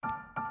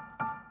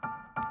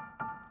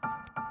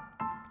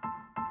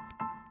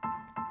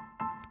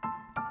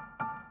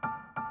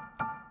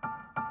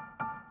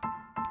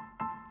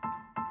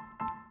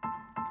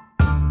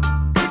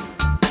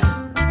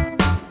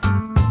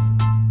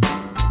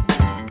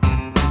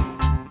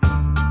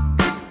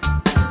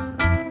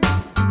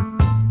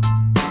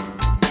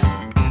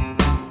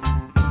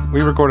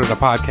we recorded a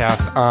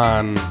podcast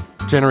on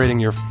generating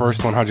your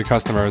first 100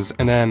 customers,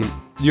 and then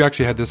you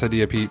actually had this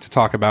idea, Pete, to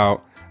talk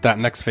about that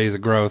next phase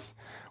of growth,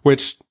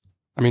 which,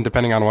 I mean,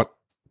 depending on what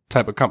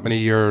type of company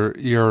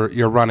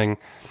you're running,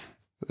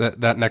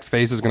 that next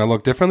phase is going to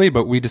look differently,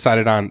 but we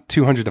decided on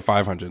 200 to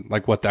 500,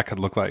 like what that could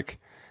look like.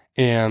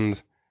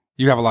 And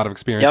you have a lot of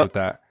experience with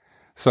that.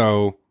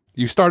 So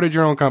you started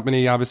your own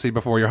company, obviously,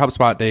 before your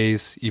HubSpot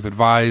days. You've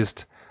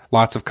advised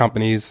lots of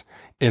companies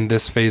in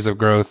this phase of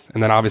growth.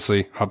 And then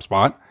obviously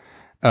HubSpot,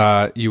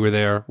 you were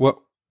there.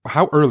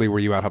 How early were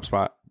you at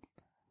HubSpot?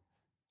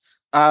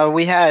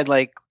 We had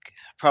like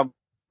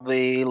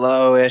probably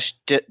lowish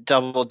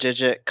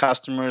double-digit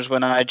customers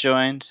when I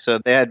joined, so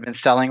they had been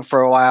selling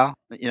for a while.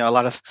 You know, a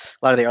lot of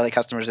the early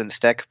customers didn't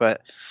stick,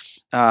 but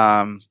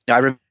I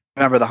remember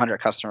the 100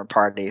 customer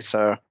party.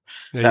 So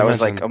that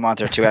was like a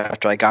month or two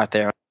after I got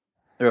there.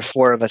 There were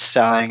 4 of us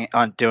doing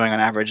an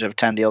average of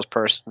 10 deals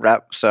per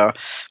rep. So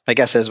my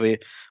guess is we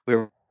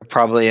were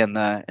probably in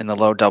the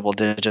low double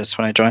digits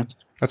when I joined.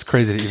 That's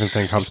crazy to even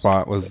think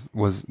HubSpot was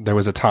there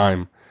was a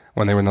time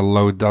when they were in the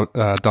low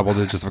double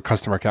digits of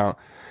customer count.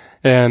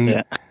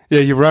 And yeah,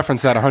 you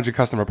referenced that 100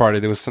 customer party.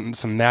 There was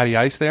some natty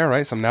ice there,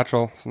 right? Some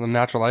natural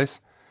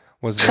ice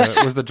was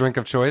the drink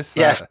of choice.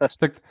 Yes, I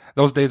think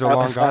those days are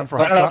long gone for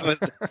HubSpot. I don't know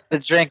if it was the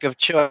drink of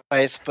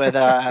choice, but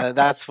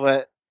that's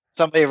what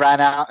somebody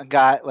ran out and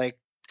got, like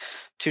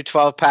 2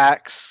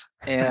 12-packs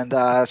and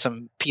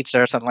some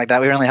pizza or something like that.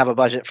 We really have a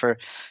budget for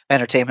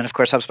entertainment. Of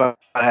course, HubSpot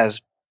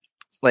has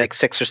like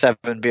 6 or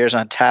 7 beers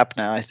on tap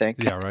now, I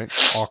think. Yeah, right.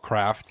 All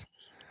craft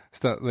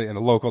stuff, and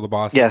local to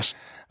Boston. Yes,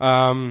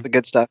 the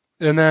good stuff.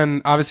 And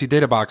then obviously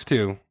DataBox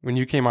too. When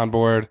you came on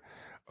board,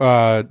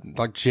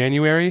 like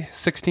January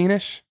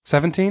 16ish,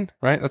 17,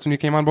 right? That's when you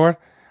came on board.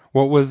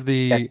 What was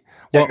the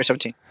January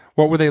 17?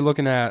 What were they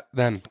looking at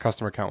then,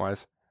 customer count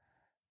wise?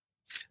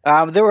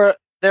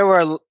 There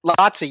were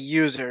lots of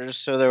users,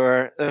 so there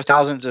were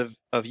thousands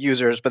of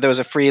users, but there was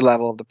a free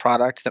level of the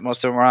product that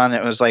most of them were on.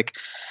 It was like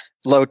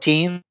low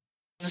teens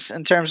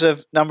in terms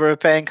of number of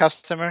paying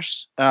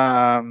customers.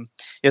 Some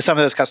of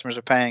those customers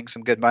are paying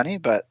some good money,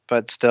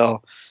 but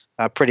still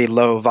pretty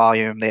low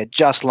volume. They had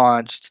just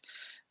launched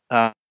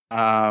a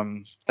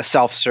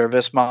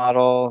self-service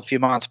model a few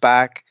months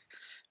back,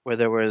 where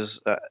there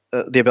was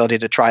the ability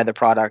to try the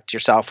product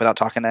yourself without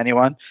talking to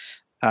anyone,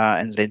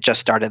 and they just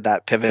started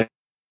that pivot.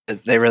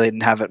 They really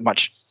didn't have it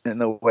much in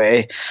the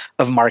way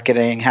of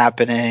marketing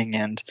happening,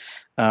 and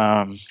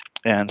I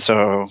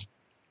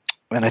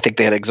think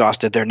they had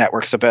exhausted their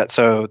networks a bit,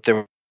 so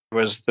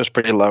there's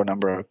pretty low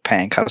number of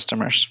paying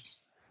customers.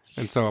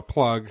 And so a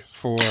plug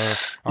for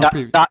not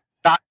to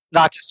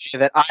say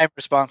that I'm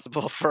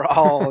responsible for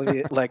all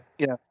the, like,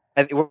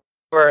 I think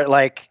we're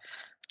like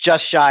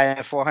just shy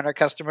of 400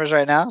 customers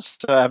right now,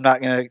 so I'm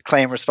not going to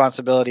claim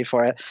responsibility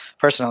for it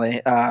personally.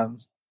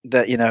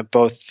 That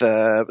both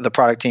the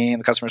product team,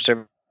 the customer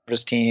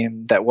service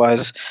team that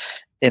was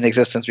in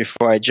existence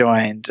before I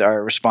joined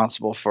are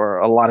responsible for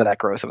a lot of that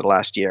growth over the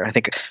last year. I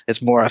think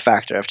it's more a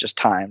factor of just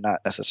time, not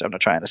necessarily. I'm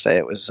not trying to say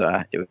it was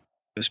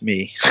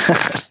me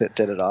that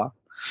did it all.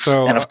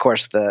 So, and of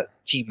course, the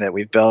team that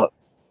we've built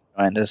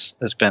has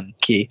been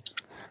key.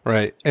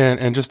 Right.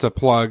 And just to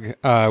plug,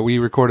 we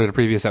recorded a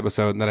previous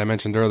episode that I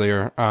mentioned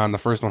earlier on the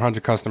first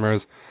 100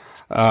 customers.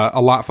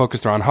 A lot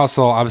focused around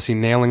hustle, obviously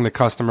nailing the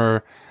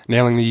customer,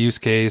 nailing the use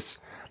case,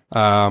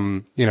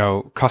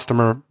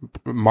 customer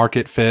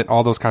market fit,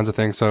 all those kinds of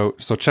things. So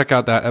check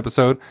out that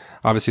episode.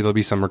 Obviously there'll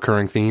be some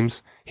recurring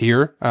themes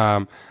here.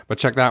 But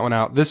check that one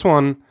out. This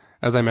one,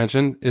 as I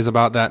mentioned, is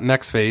about that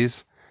next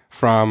phase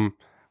from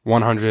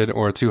 100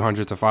 or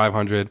 200 to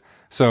 500.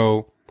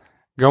 So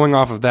going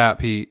off of that,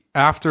 Pete,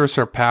 after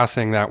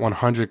surpassing that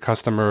 100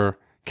 customer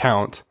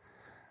count,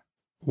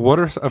 what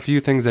are a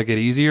few things that get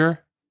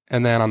easier?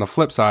 And then on the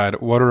flip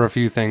side, what are a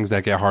few things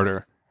that get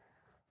harder?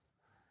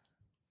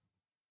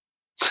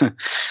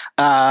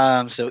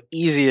 So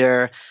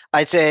easier,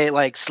 I'd say,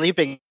 like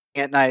sleeping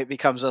at night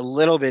becomes a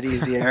little bit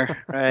easier,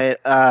 right?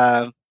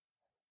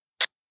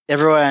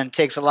 Everyone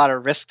takes a lot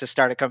of risk to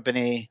start a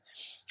company.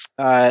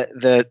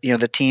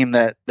 The team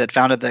that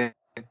founded the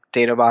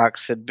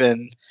DataBox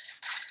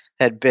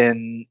had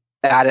been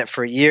at it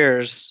for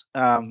years,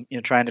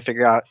 trying to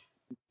figure out,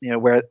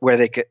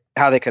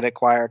 how they could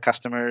acquire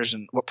customers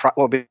and what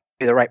would be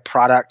the right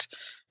product.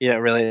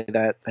 Really,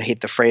 that, I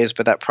hate the phrase,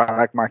 but that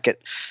product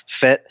market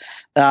fit.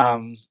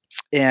 And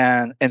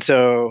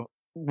so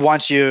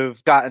once we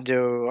got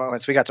to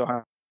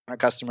 100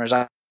 customers,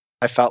 I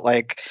felt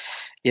like,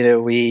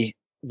 it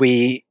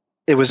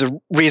was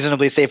a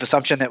reasonably safe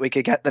assumption that we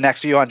could get the next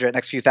few hundred,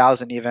 next few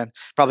thousand, even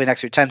probably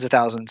next few tens of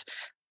thousands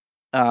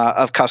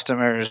of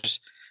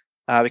customers,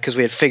 because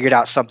we had figured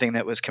out something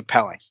that was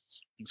compelling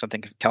for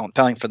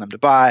them to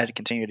buy, to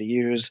continue to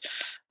use.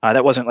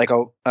 That wasn't like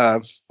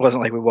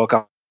we woke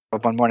up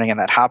one morning and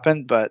that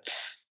happened, but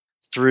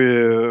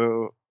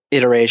through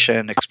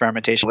iteration,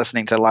 experimentation,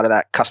 listening to a lot of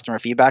that customer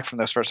feedback from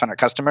those first 100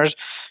 customers,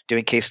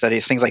 doing case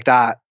studies, things like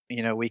that,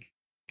 we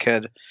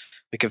could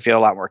feel a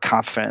lot more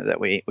confident that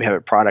we have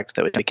a product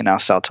that we can now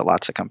sell to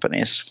lots of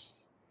companies.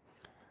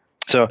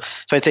 So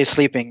I'd say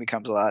sleeping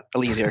becomes a lot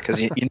easier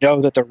because you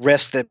know that the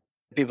risk that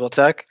people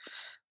took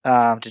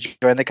to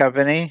join the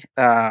company,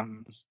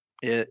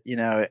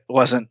 it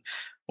wasn't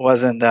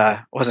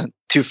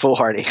too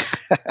foolhardy.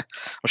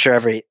 I'm sure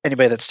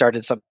anybody that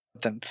started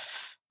something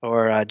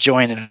or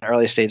joined an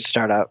early stage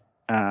startup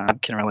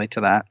can relate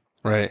to that.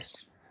 Right.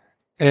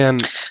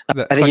 And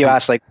I think you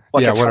asked like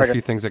what gets what harder. are a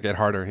few things that get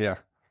harder? Yeah.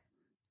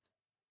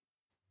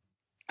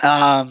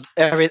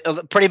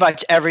 Pretty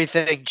much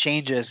everything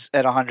changes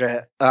at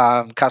 100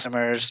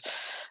 customers.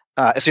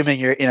 Assuming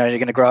you're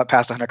going to grow up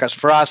past 100 customers.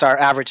 For us, our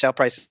average sale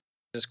price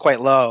is quite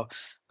low.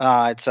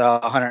 It's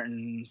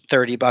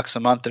 $130 a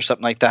month or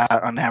something like that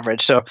on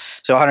average. So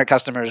 100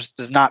 customers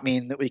does not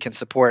mean that we can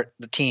support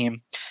the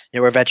team.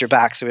 We're venture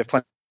backed, so we have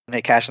plenty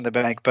of cash in the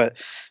bank. But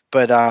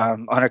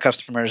 100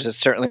 customers is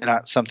certainly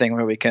not something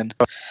where we can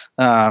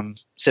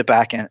sit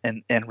back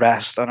and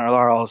rest on our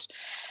laurels.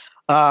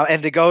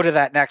 And to go to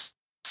that next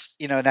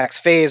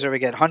phase where we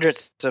get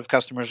hundreds of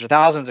customers or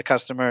thousands of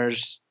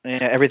customers,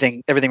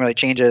 everything really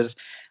changes.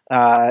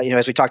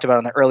 As we talked about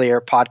on the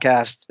earlier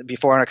podcast,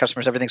 before 100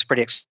 customers, everything's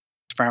pretty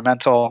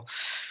experimental.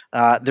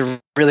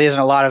 There really isn't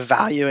a lot of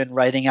value in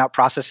writing out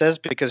processes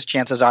because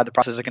chances are the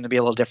processes are going to be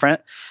a little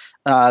different.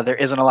 There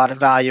isn't a lot of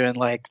value in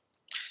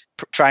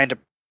trying to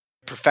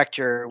perfect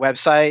your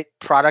website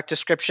product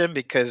description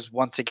because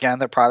once again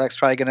the product's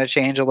probably going to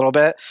change a little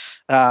bit.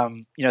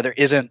 There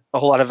isn't a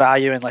whole lot of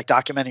value in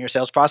documenting your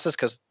sales process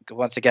because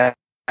once again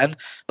the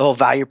whole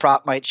value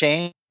prop might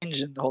change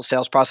and the whole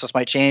sales process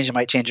might change. It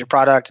might change your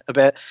product a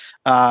bit,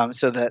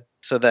 so that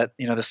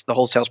the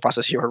whole sales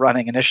process you were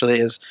running initially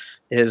is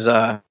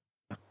won't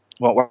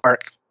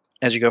work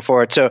as you go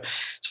forward. So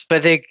I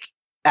think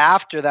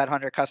after that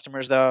 100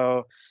 customers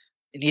though,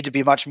 you need to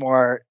be much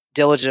more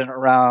diligent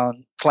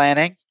around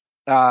planning,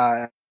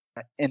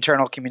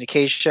 internal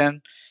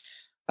communication,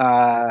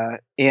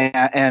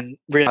 and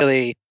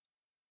really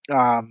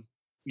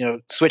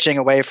switching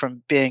away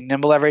from being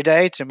nimble every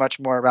day to much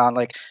more around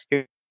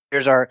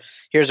here's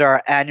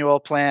our annual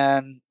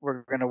plan.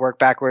 We're going to work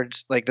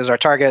backwards. Those are our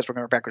targets. We're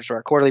going to work backwards to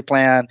our quarterly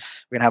plan.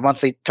 We're going to have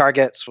monthly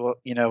targets. We'll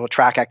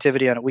track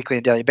activity on a weekly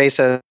and daily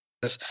basis.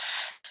 So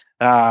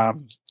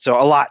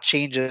a lot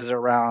changes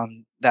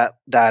around that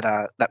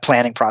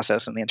planning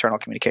process and the internal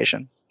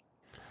communication.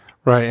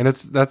 Right, and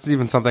that's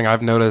even something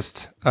I've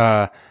noticed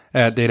at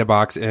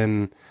DataBox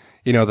in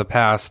the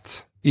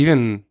past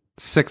even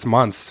 6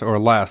 months or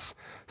less.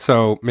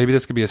 So maybe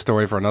this could be a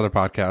story for another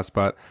podcast.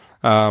 But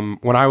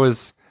when I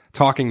was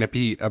talking to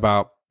Pete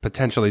about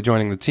potentially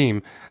joining the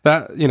team,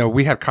 that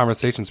we had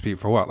conversations, Pete,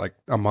 for what, like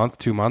a month,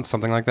 2 months,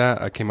 something like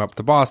that. I came up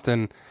to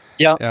Boston.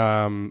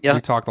 Yeah.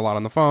 We talked a lot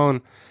on the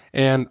phone.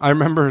 And I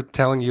remember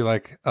telling you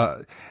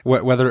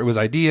whether it was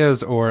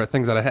ideas or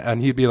things that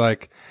and he'd be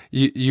like,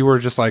 you were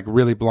just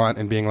really blunt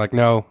and being like,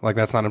 no,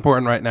 that's not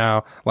important right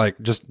now.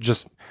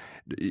 Just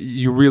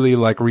you really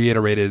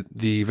reiterated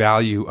the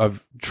value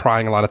of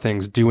trying a lot of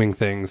things, doing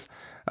things,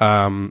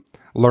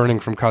 learning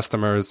from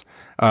customers,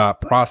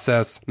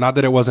 process. Not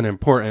that it wasn't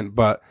important,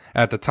 but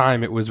at the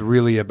time it was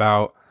really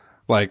about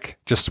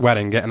just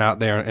sweating, getting out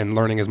there and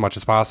learning as much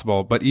as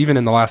possible. But even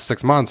in the last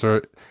 6 months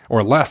or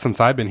less since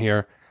I've been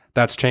here,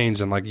 that's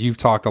changed. And you've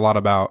talked a lot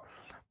about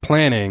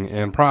planning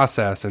and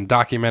process and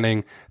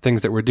documenting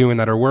things that we're doing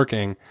that are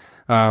working.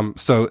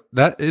 So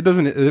that it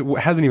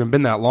hasn't even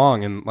been that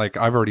long. And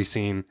I've already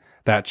seen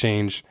that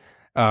change.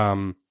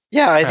 I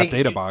think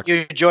DataBox.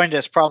 You joined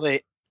us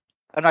probably,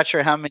 I'm not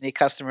sure how many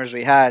customers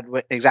we had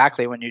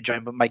exactly when you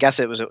joined, but my guess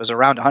it was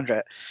around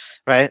 100,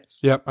 right?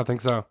 Yep, I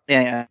think so.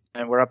 Yeah,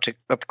 and we're up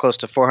close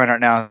to 400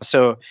 now.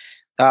 So,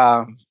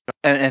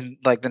 and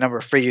the number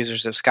of free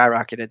users have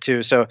skyrocketed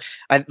too. So,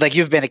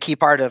 you've been a key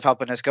part of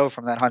helping us go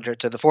from that 100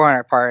 to the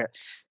 400 part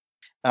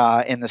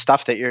in the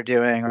stuff that you're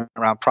doing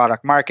around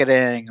product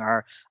marketing,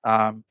 or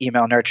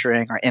email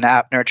nurturing, or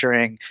in-app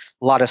nurturing.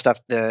 A lot of stuff,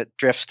 the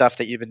Drift stuff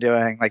that you've been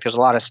doing. There's a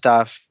lot of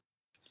stuff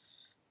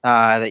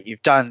that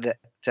you've done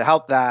to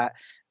help that.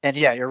 And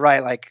yeah, you're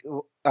right.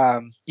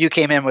 You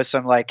came in with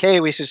some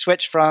hey, we should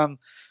switch from,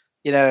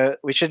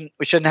 we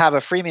shouldn't have a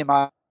freemium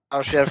model.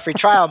 We should have a free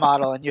trial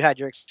model. And you had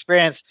your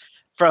experience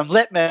from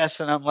Litmus,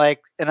 and I'm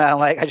like,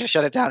 I just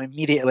shut it down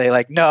immediately.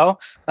 No,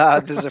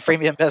 this is a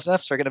freemium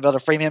business. We're going to build a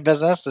freemium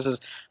business. This is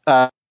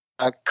a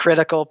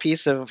critical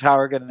piece of how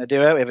we're going to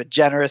do it. We have a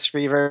generous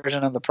free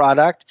version of the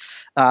product,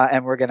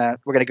 and we're gonna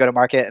go to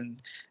market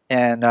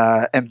and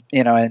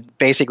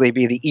basically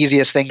be the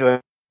easiest thing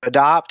to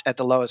adopt at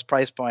the lowest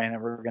price point,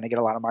 and we're going to get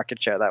a lot of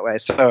market share that way.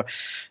 So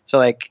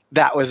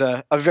that was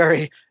a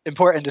very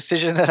important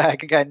decision that I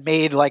think I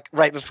made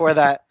right before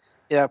that,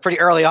 pretty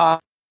early on.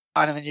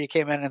 And then you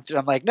came in and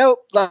I'm like, nope,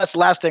 that's the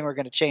last thing we're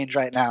going to change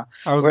right now.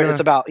 It's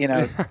about,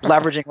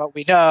 leveraging what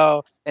we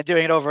know and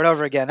doing it over and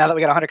over again. Now that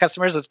we got 100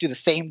 customers, let's do the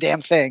same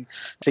damn thing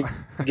to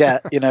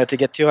get, to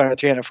get 200,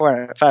 300,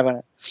 400,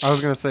 500. I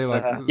was going to say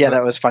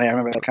that was funny. I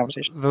remember that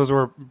conversation. Those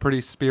were pretty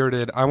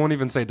spirited. I won't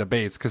even say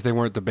debates because they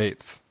weren't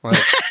debates.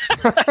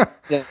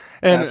 Yeah,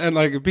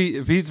 and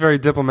Pete's very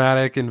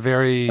diplomatic and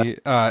very,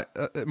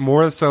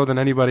 more so than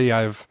anybody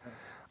I've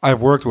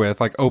I've worked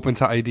with, like open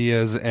to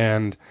ideas,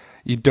 and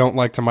you don't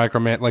like to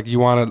micromanage, like you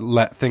want to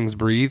let things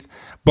breathe.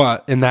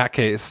 But in that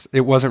case,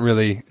 it wasn't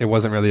really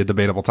a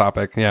debatable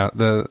topic. Yeah,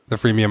 the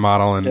freemium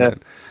model and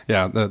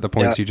the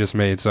points you just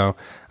made. So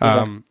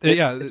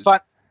it's fun.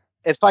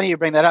 It's funny you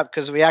bring that up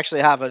because we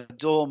actually have a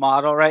dual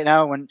model right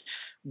now.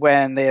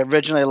 When they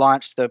originally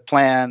launched the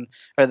plan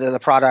or the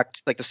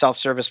product, like the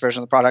self-service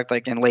version of the product,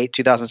 like in late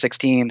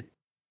 2016,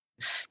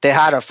 they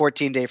had a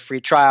 14-day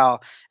free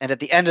trial, and at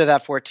the end of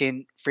that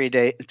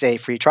 14-day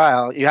free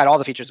trial, you had all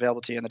the features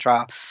available to you in the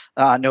trial,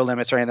 no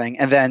limits or anything,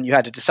 and then you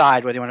had to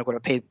decide whether you want to go to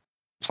a paid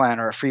plan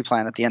or a free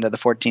plan at the end of the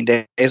 14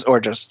 days, or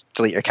just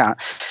delete your account,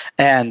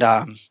 and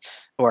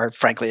or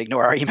frankly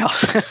ignore our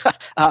emails.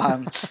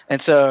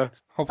 And so,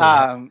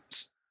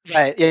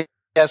 right, yeah.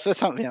 So it's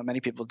something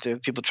many people do.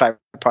 People try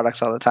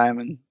products all the time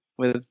and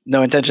with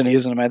no intention of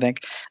using them, I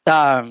think.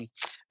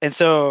 And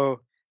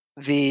so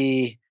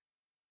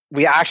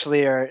we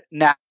actually are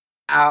now,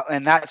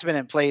 and that's been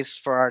in place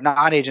for our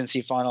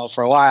non-agency funnel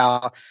for a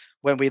while.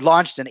 When we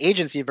launched an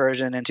agency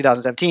version in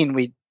 2017,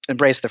 we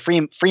embraced the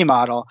free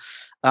model,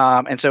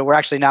 and so we're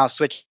actually now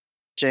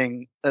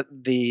switching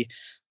the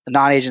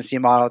non-agency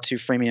model to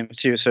freemium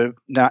too. So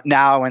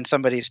now when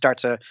somebody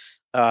starts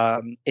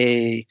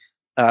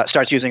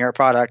starts using our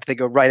product, they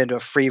go right into a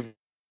free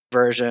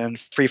version,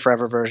 free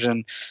forever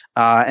version,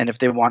 and if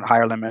they want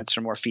higher limits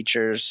or more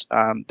features,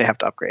 they have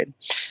to upgrade.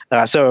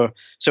 So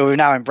we've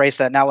now embraced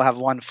that. Now we'll have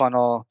one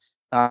funnel.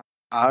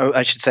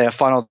 I should say a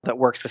funnel that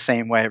works the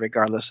same way,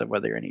 regardless of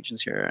whether you're an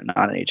agency or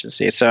not an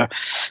agency. So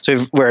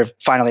we're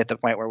finally at the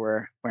point where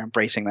we're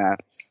embracing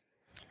that.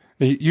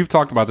 You've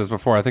talked about this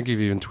before. I think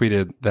you've even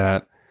tweeted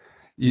that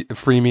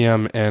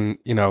freemium and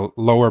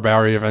lower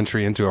barrier of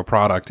entry into a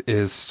product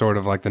is sort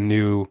of like the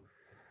new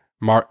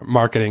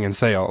marketing and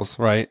sales,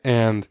 right?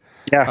 And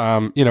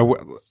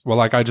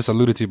like I just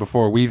alluded to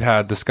before, we've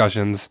had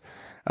discussions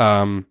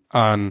on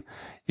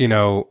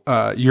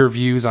your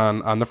views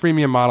on the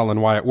freemium model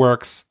and why it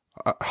works.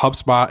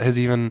 HubSpot has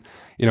even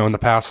in the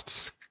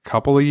past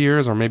couple of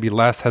years or maybe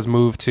less has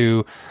moved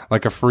to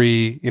like a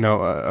free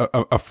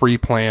a free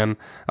plan,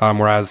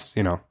 whereas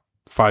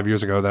 5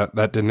 years ago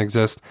that didn't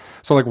exist.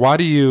 So like why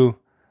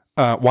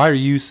are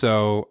you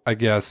so, I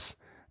guess,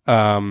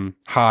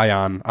 high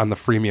on the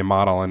freemium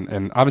model,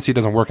 and obviously it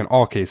doesn't work in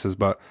all cases,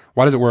 but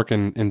why does it work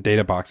in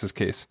Databox's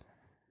case?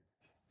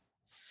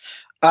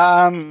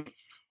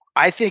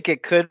 I think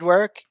it could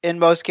work in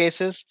most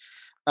cases.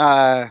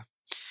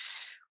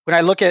 When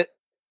I look at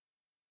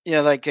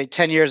like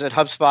 10 years at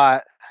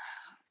HubSpot,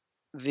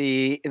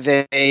 we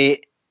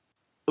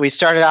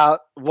started out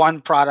one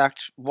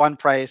product, one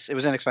price. It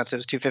was inexpensive.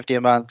 It was $250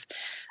 a month.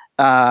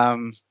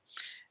 And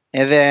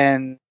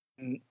then,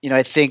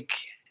 I think,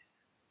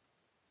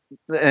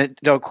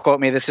 don't quote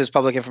me, this is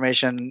public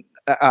information.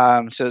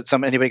 So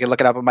anybody can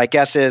look it up. But my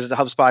guess is the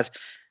HubSpot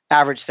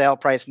average sale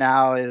price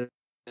now is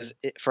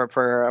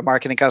per a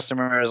marketing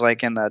customer is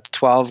like in the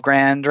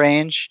 $12,000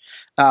 range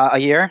a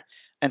year.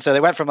 And so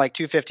they went from like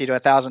 $250 to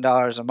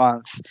 $1,000 a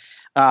month.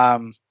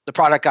 The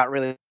product got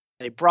really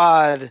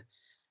broad.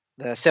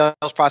 The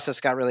sales process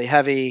got really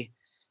heavy.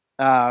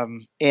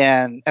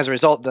 And as a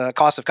result, the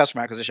cost of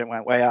customer acquisition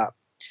went way up.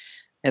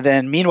 And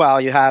then meanwhile,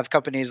 you have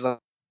companies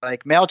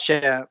like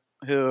MailChimp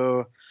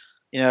who,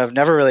 have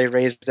never really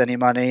raised any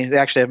money. They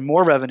actually have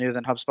more revenue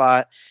than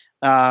HubSpot.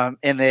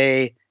 And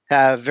they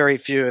have very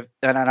few,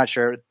 and I'm not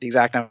sure the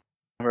exact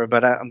number,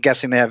 but I'm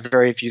guessing they have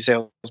very few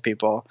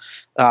salespeople,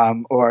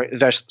 or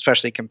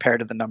especially compared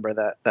to the number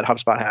that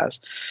HubSpot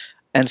has.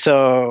 And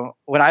so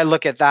when I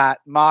look at that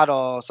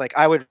model, it's like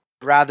I would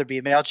rather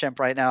be MailChimp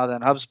right now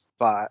than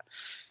HubSpot,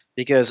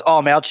 because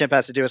all MailChimp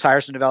has to do is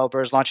hire some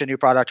developers, launch a new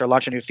product or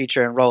launch a new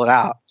feature and roll it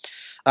out.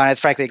 And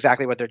it's frankly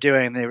exactly what they're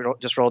doing. They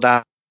just rolled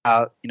out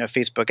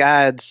Facebook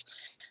ads,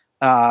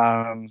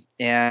 and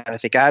I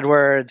think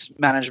AdWords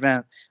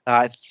management.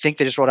 I think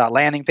they just rolled out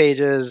landing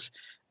pages,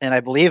 and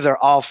I believe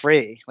they're all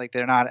free. Like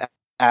they're not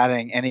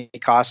adding any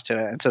cost to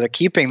it. And so they're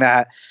keeping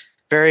that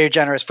very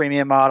generous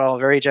freemium model,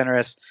 very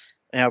generous,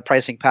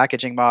 pricing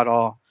packaging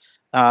model.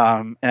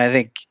 And I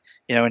think,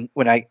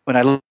 when I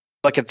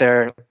look at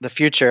the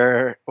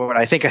future, or when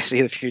I think I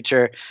see the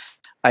future,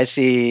 I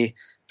see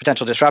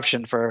potential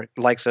disruption for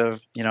the likes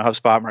of,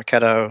 HubSpot,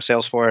 Marketo,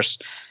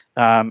 Salesforce,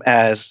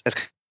 as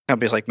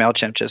companies like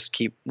MailChimp just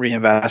keep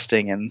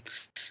reinvesting and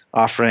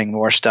offering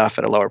more stuff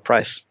at a lower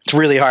price. It's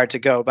really hard to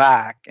go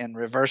back and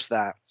reverse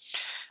that.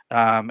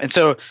 And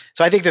so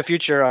I think the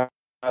future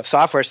of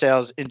software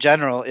sales in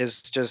general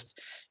is just,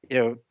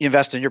 you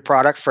invest in your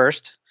product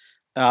first,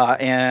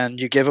 and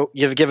you give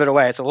it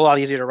away. It's a lot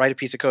easier to write a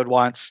piece of code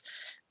once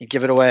and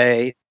give it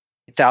away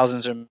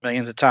thousands or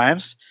millions of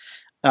times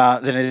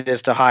than it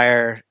is to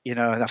hire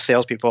enough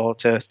salespeople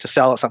to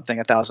sell something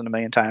 1,000 a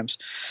million times.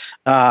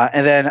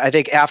 And then I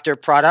think after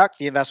product,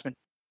 the investment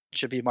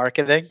should be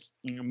marketing.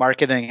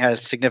 Marketing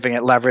has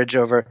significant leverage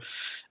over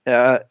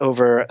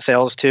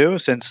sales too,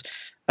 since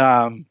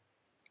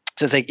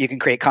you can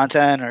create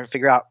content or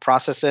figure out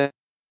processes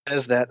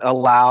that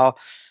allow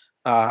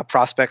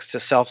prospects to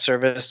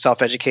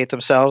self-educate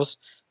themselves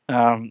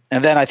And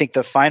then I think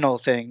the final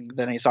thing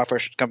that any software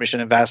company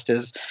should invest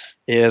is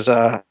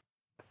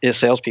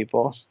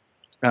salespeople.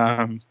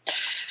 Some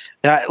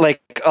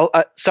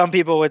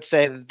people would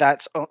say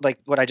that's like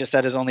what I just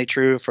said is only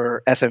true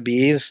for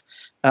SMBs,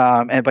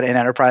 but in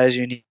enterprise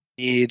you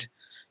need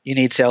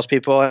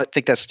salespeople. I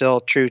think that's still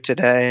true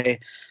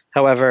today.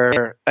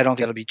 However, I don't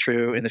think it'll be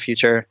true in the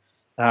future.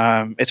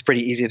 It's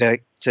pretty easy to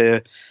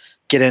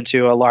get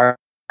into a large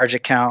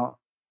account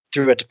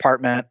through a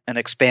department and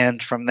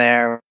expand from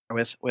there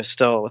with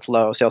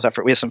low sales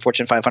effort. We have some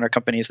Fortune 500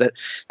 companies that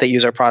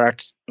use our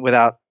product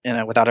without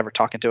ever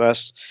talking to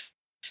us.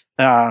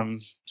 So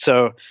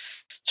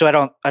I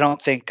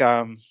don't think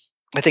I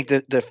think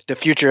the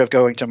future of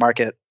going to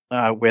market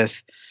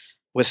with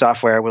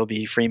software will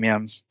be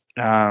freemium,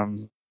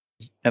 and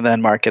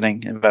then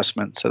marketing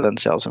investments, and then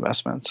sales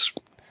investments.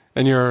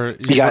 And you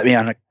got me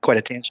on quite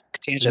a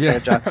tangent there,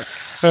 John.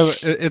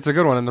 It's a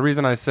good one. And the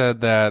reason I said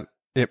that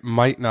it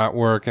might not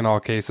work in all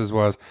cases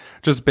was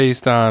just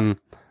based on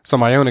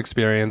my own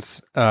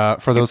experience.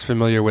 For those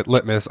familiar with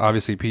Litmus,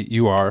 obviously, Pete,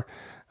 you are.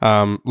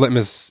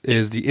 Litmus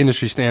is the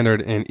industry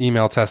standard in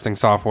email testing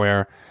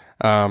software.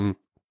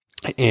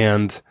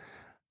 And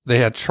they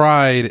had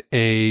tried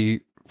a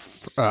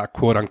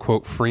quote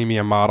unquote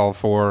freemium model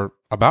for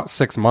about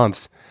 6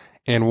 months.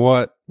 And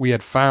what we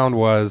had found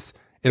was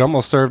it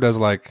almost served as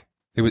like,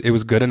 it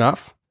was good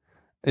enough.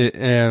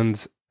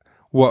 And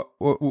what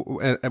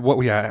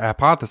we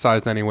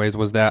hypothesized anyways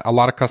was that a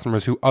lot of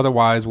customers who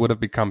otherwise would have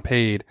become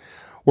paid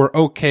were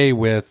okay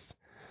with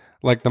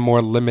like the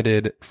more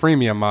limited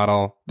freemium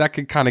model that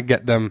could kind of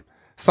get them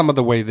some of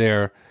the way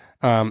there.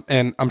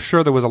 And I'm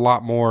sure there was a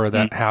lot more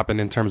that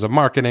happened in terms of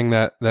marketing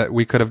that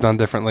we could have done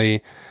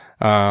differently,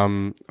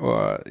 nurturing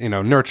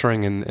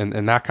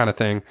and that kind of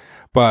thing.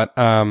 But,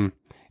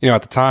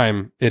 at the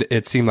time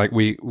it seemed like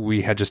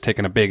we had just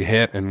taken a big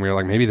hit and we were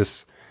like, maybe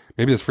this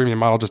freemium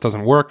model just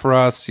doesn't work for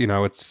us.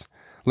 It's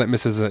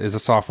Litmus is a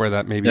software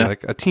that maybe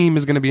like a team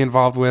is going to be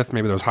involved with.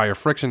 Maybe there's higher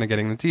friction to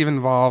getting the team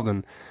involved.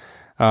 And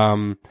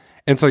so,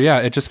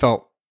 it just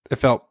felt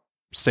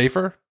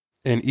safer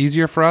and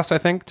easier for us, I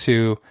think,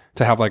 to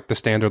have like the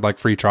standard, like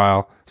free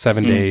trial,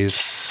 7 days.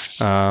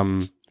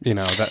 I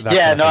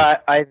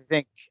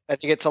think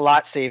it's a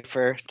lot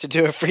safer to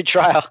do a free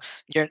trial.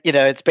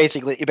 It's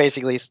basically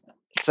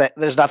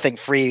there's nothing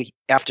free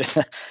after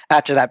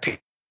that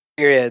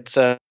period.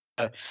 So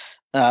you're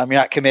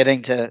not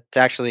committing to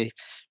actually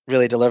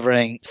really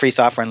delivering free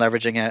software and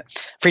leveraging it.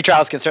 Free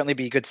trials can certainly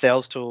be good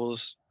sales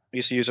tools. We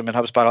used to use them in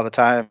HubSpot all the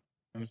time,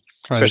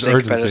 especially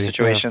in competitive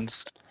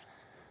situations.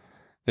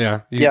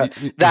 Yeah.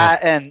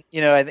 And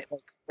I think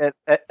at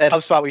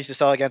HubSpot we used to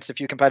sell against a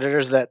few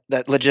competitors that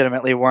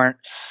legitimately weren't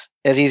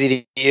as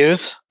easy to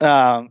use,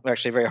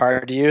 actually very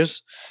hard to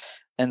use,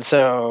 and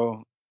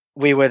so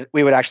we would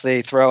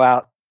actually throw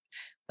out.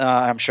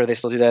 I'm sure they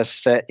still do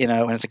this. That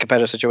when it's a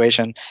competitive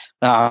situation,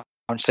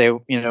 say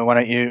why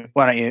don't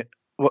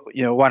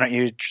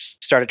you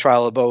start a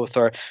trial of both,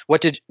 or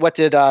what did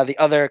the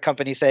other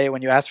company say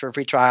when you asked for a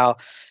free trial,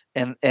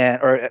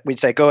 or we'd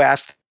say go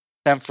ask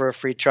them for a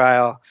free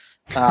trial.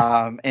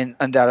 And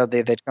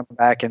undoubtedly they'd come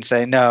back and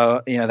say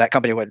no. That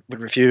company would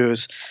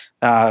refuse,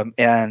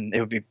 and it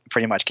would be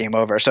pretty much game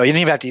over. So you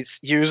didn't even have to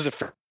use the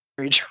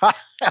free trial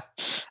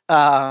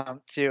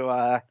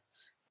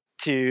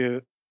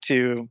to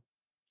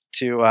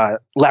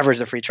leverage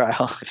the free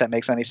trial, if that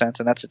makes any sense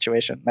in that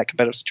situation, that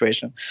competitive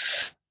situation.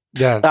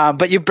 Yeah.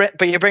 But you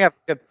bring up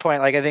a good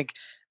point. Like I think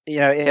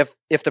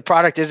if the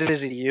product is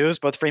easy to use,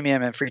 both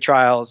freemium and free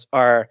trials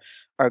are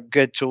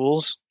good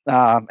tools.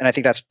 And I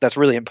think that's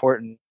really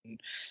important.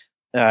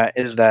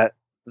 Is that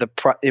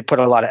you put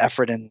a lot of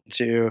effort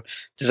into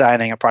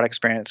designing a product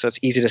experience, so it's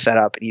easy to set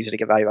up and easy to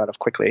get value out of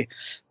quickly.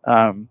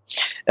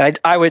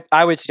 I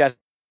would suggest.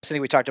 I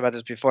think we talked about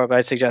this before, but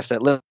I'd suggest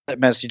that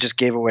Litmus, you just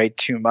gave away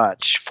too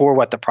much for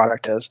what the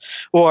product is,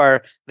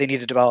 or they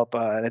need to develop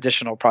an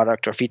additional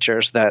product or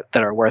features that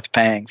are worth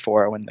paying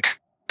for when the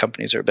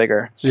companies are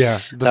bigger. Yeah,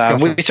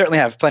 we certainly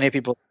have plenty of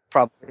people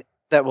probably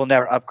that will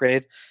never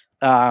upgrade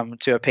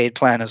to a paid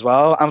plan as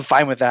well. I'm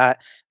fine with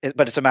that,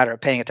 but it's a matter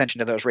of paying attention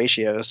to those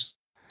ratios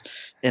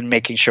and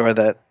making sure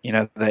that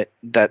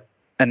that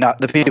and not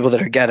the people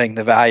that are getting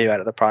the value out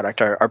of the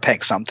product are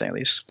paying something at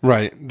least.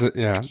 Right.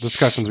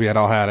 Discussions we had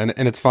all had.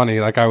 And it's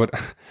funny, like I would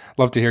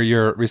love to hear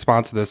your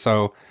response to this.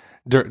 So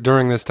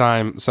during this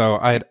time, so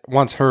I had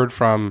once heard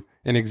from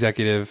an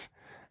executive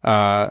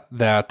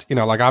that,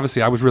 like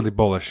obviously I was really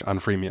bullish on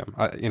freemium,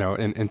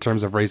 in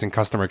terms of raising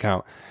customer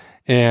count.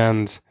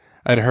 And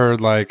I'd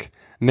heard like,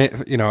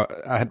 I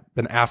had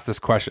been asked this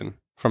question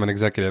from an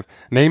executive.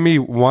 Name me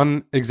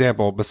one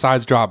example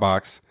besides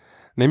Dropbox.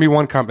 Name me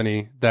one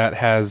company that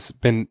has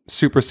been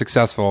super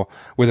successful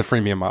with a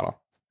freemium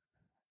model.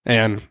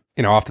 And,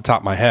 off the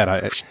top of my head,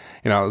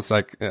 it's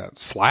like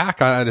Slack,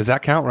 does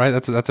that count, right?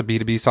 That's a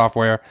B2B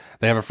software.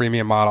 They have a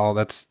freemium model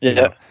that's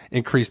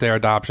increased their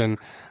adoption.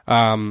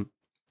 So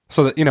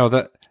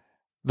that,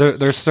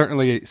 there's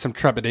certainly some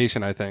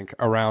trepidation, I think,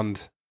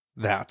 around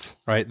that,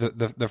 right?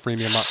 The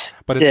freemium model,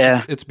 but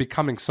it's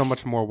becoming so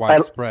much more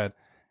widespread.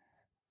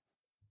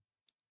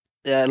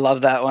 Yeah, I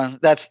love that one.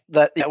 That's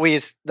that. Yeah, we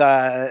used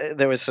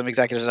there was some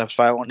executives at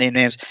HubSpot, I won't name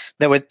names,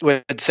 that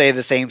would say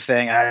the same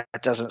thing.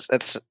 It doesn't.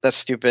 That's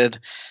stupid.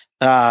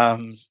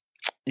 Um,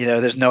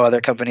 there's no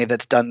other company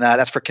that's done that.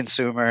 That's for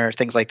consumer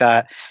things like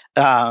that.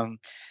 But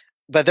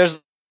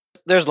there's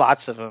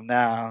lots of them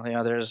now.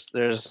 There's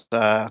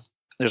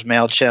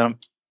Mailchimp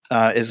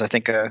is I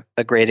think a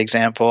great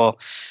example.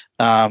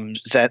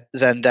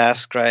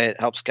 Zendesk, right,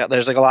 helps get.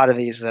 There's like a lot of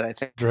these that I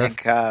think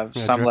Drift. have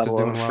Yeah, some Drift is level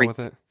doing of well free. with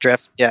it.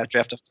 Drift, yeah,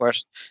 Drift, of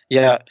course,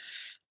 yeah.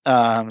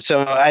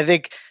 So I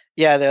think,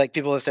 yeah, they're like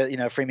people have said,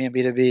 freemium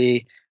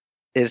B2B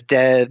is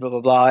dead, blah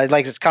blah blah.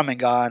 Like it's come and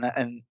gone,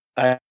 and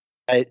I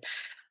I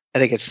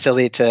think it's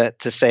silly to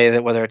say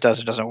that whether it does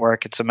or doesn't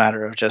work. It's a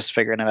matter of just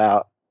figuring it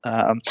out.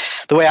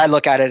 The way I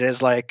look at it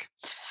is like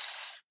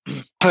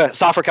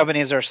software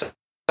companies are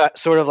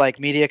sort of like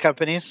media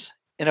companies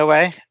in a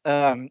way.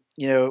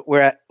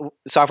 Where at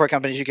software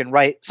companies you can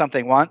write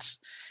something once,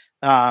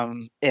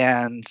 and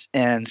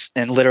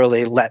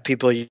literally let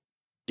people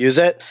use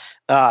it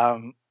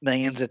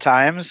millions of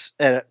times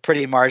at a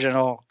pretty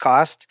marginal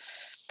cost.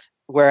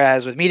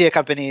 Whereas with media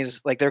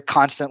companies, like they're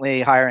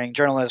constantly hiring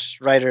journalists,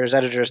 writers,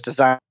 editors,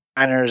 designers,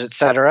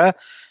 etc.,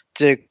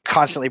 to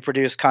constantly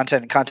produce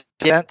content and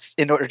content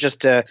in order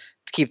just to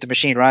keep the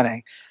machine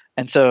running.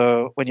 And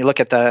so when you look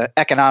at the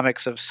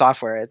economics of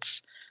software,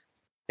 it's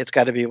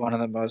got to be one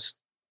of the most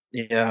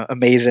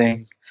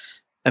amazing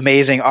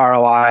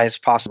ROIs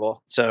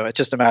possible. So it's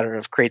just a matter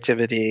of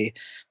creativity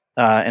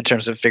in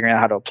terms of figuring out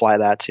how to apply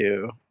that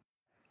to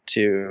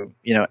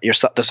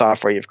the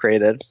software you've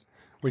created.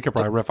 We could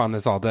probably riff on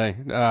this all day.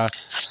 Yeah,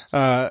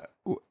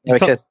 we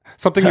could.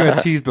 Something you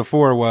had teased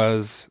before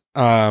was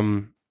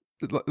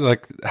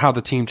like how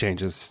the team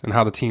changes and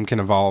how the team can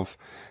evolve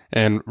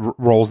and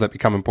roles that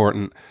become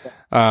important.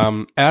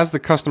 As the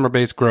customer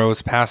base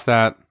grows past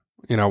that,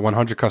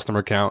 100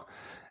 customer count,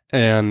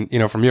 and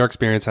from your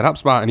experience at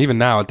HubSpot and even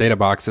now at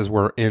DataBox,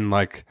 we're in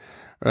like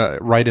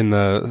right in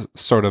the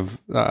sort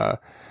of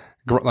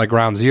like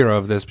ground zero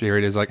of this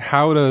period, is like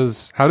how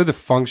do the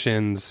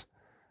functions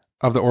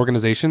of the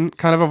organization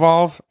kind of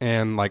evolve,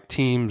 and like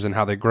teams and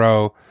how they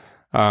grow?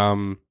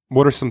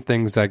 What are some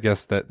things, I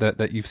guess,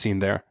 that you've seen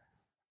there?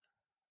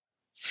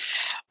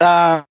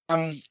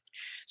 Um,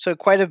 so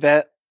quite a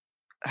bit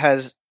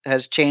has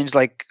changed.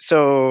 Like,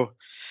 so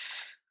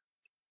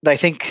I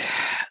think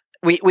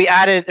we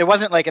added. It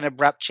wasn't like an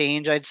abrupt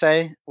change, I'd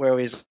say, where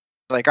we was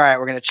like, all right,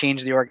 we're going to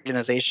change the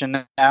organization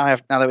now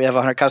that we have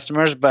 100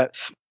 customers. But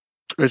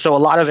so a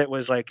lot of it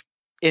was like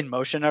in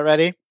motion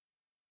already.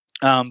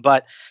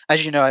 But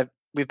as you know,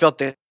 we've built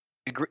the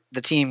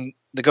team,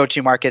 the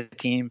go-to market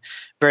team,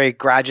 very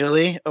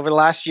gradually over the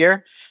last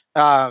year.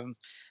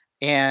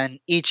 And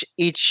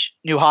each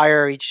new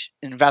hire, each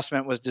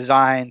investment was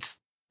designed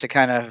to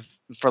kind of,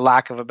 for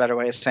lack of a better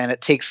way of saying it,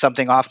 take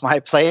something off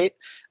my plate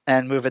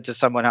and move it to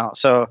someone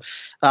else. So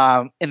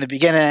in the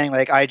beginning,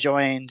 like I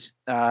joined,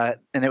 and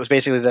it was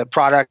basically the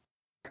product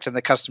and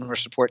the customer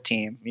support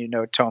team.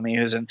 Tommy,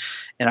 who's who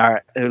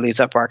leads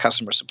up our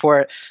customer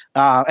support,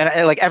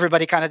 and like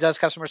everybody kind of does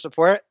customer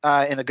support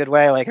in a good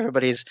way. Like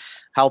everybody's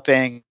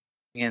helping,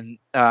 and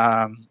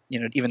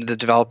even the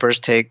developers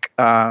take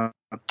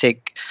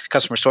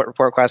customer support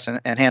report requests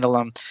and handle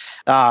them.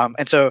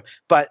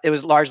 But it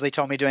was largely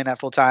Tommy doing that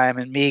full time,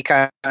 and me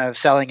kind of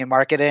selling and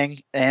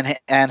marketing and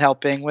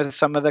helping with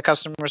some of the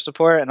customer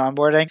support and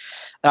onboarding.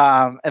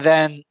 And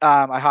then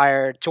I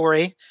hired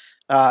Tori,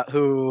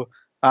 who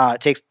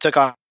took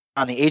on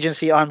the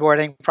agency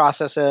onboarding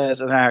processes,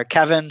 and then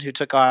Kevin, who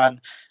took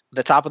on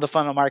the top of the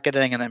funnel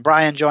marketing, and then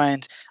Brian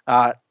joined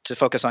to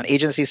focus on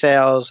agency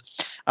sales,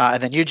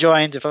 and then you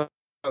joined to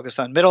focus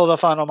on middle of the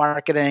funnel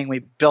marketing. We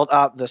built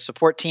up the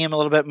support team a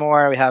little bit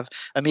more. We have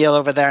Emil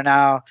over there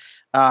now,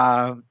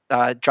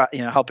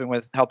 helping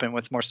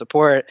with more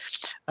support.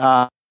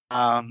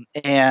 And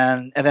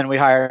then we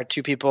hired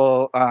two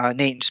people,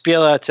 Nate and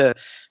Spila, to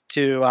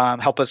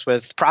help us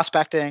with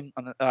prospecting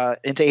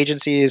into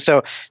agencies. So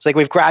it's like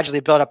we've gradually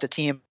built up the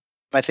team.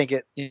 I think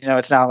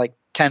it's now like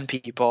 10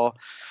 people.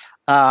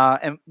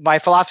 And my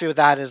philosophy with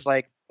that is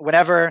like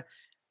whenever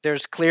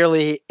there's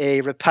clearly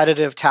a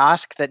repetitive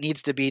task that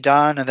needs to be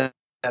done and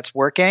that's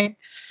working,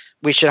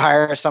 we should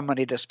hire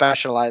somebody to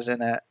specialize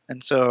in it.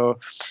 And so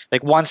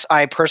like once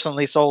I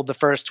personally sold the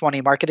first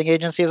 20 marketing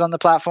agencies on the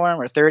platform,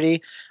 or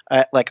 30,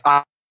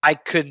 I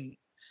couldn't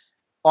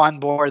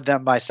onboard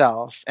them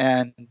myself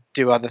and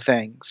do other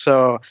things.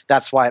 So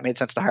that's why it made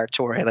sense to hire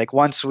Tori. Like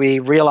once we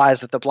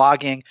realized that the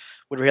blogging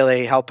would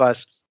really help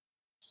us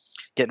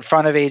get in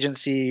front of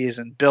agencies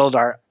and build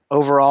our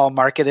overall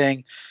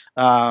marketing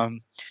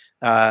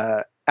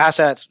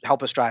assets,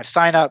 help us drive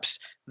signups,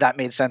 that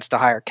made sense to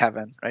hire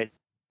Kevin, right,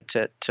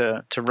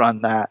 to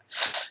run that.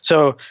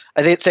 So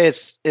I think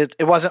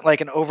it wasn't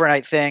like an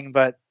overnight thing,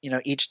 but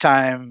each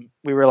time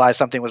we realized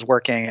something was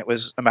working, it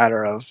was a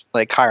matter of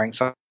like hiring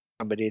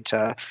somebody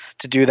to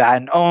do that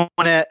and own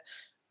it.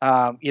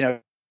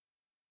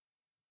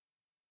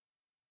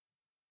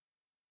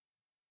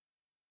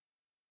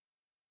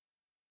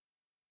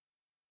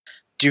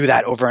 do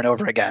that over and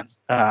over again,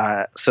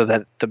 so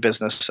that the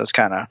business is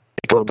kind of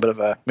like a little bit of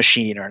a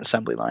machine or an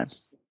assembly line.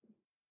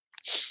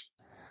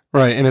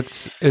 Right, and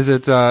it's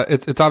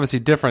obviously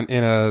different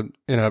in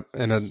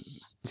a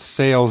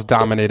sales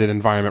dominated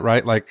environment,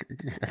 right? Like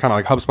kind of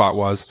like HubSpot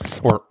was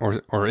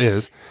or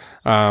is.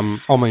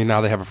 Only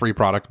now they have a free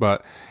product,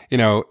 but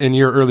in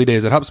your early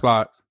days at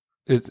HubSpot,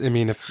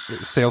 if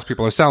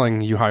salespeople are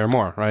selling, you hire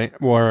more, right?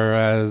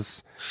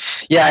 Whereas,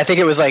 yeah, I think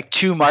it was like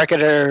 2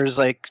 marketers,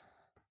 like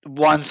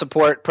 1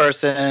 support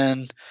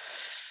person,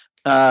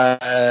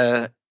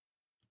 nobody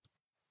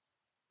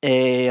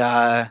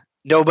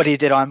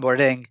did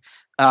onboarding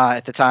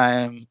at the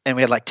time, and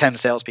we had like 10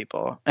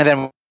 salespeople, and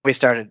then we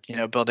started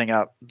building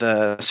up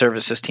the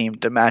services team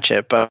to match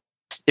it. But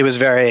it was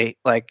very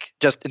like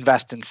just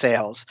invest in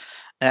sales,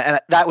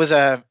 and that was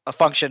a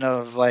function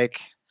of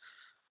like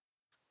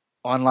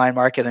online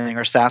marketing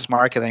or SaaS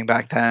marketing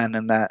back then,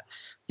 and that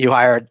you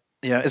hired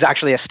is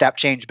actually a step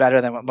change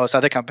better than what most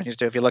other companies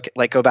do. If you look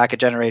at go back a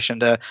generation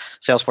to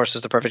Salesforce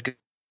is the perfect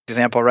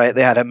example, right?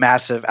 They had a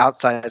massive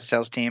outside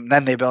sales team,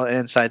 then they built an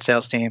inside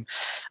sales team.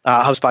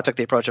 HubSpot took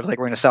the approach of like,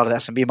 we're going to sell to the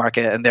SMB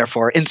market, and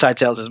therefore inside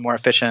sales is more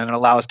efficient and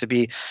allow us to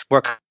be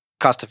more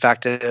cost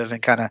effective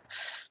and kind of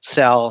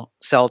sell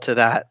to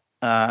that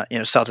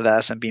sell to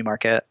that SMB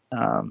market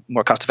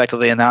more cost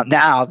effectively. And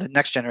now the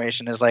next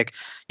generation is like,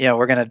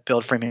 we're going to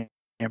build freemium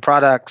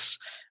products,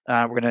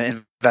 we're going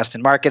to invest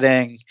in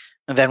marketing,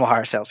 and then we'll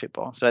hire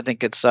salespeople. So I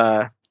think it's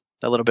a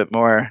little bit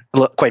more,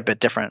 quite a bit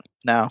different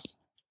now.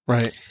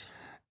 Right.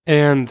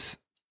 And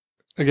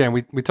again,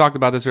 we talked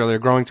about this earlier.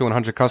 Growing to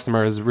 100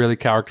 customers really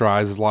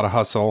characterizes a lot of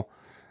hustle,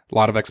 a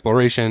lot of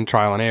exploration,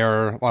 trial and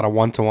error, a lot of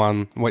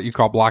one-to-one, what you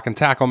call block and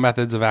tackle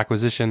methods of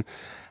acquisition.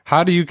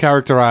 How do you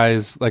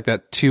characterize like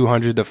that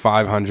 200 to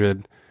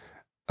 500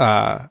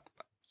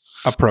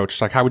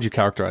 approach? Like, how would you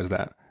characterize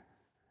that?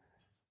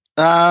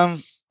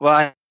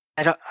 Well,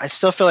 I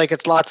still feel like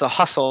it's lots of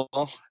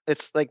hustle.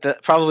 It's like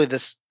probably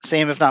the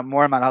same, if not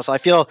more amount of hustle. I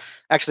feel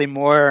actually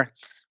more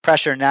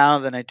pressure now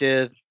than I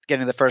did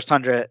getting the first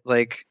 100.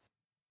 Like,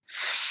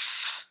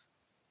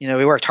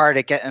 we worked hard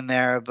at getting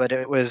there, but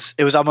it was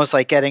almost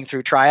like getting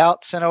through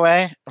tryouts in a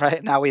way,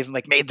 right? Now we've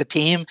like made the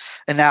team,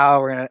 and now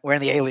we're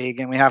in the A League,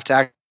 and we have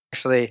to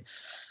actually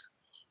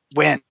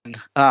win.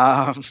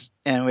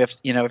 And we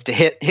have to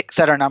hit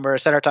set our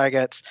numbers, set our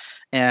targets,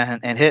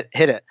 and hit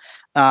it.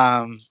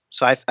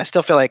 So I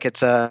still feel like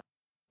it's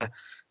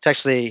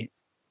actually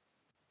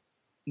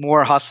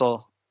more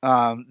hustle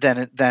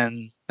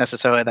than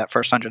necessarily that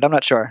first 100. I'm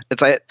not sure.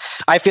 It's like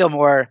I feel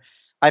more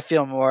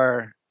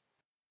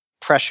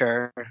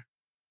pressure.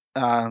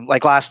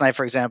 Like last night,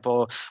 for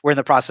example, we're in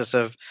the process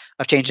of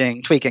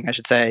tweaking, I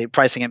should say,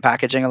 pricing and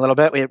packaging a little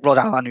bit. We rolled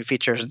out a lot of new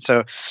features, and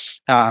so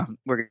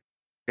we're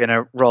going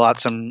to roll out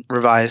some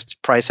revised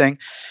pricing.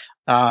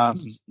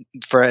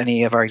 For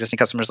any of our existing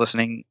customers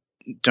listening,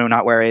 do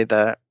not worry,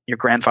 you're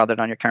grandfathered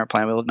on your current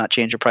plan. We will not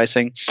change your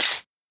pricing.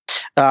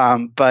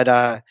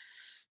 But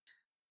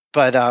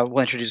we'll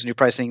introduce new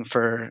pricing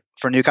for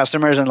new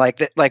customers, and like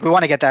we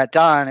want to get that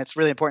done. It's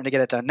really important to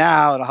get it done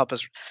now. It'll help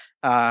us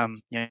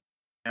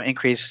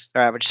increase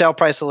our average sale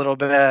price a little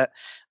bit,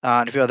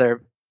 and a few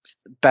other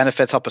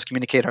benefits, help us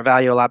communicate our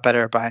value a lot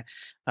better by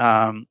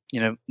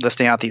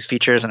listing out these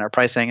features and our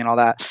pricing and all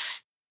that.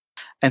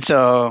 And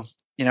so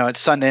it's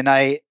Sunday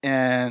night,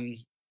 and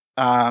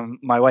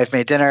my wife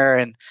made dinner,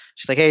 and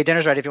she's like, "Hey,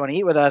 dinner's ready if you want to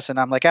eat with us." And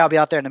I'm like, "I'll be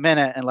out there in a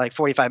minute." And like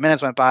 45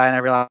 minutes went by, and I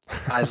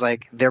realized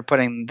like they're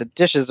putting the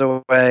dishes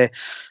away, and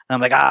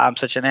I'm like, I'm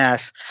such an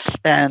ass.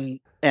 And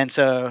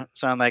so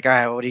I'm like, all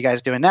right, well, what are you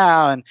guys doing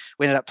now? And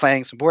we ended up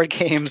playing some board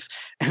games,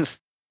 and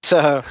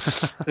so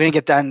we didn't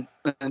get done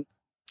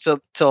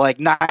till like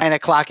 9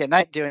 o'clock at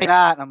night doing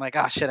that. And I'm like,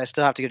 oh shit, I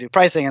still have to go do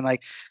pricing, and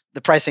like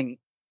the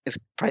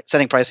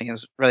setting pricing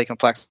is really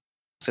complex.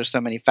 There's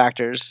so many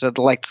factors. So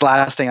the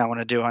last thing I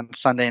want to do on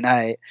Sunday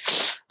night.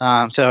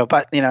 But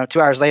 2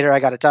 hours later, I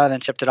got it done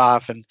and shipped it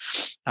off, and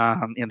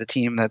the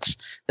team that's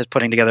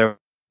putting together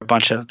a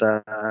bunch of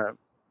the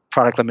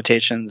product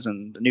limitations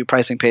and the new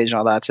pricing page and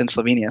all that's in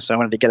Slovenia. So I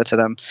wanted to get it to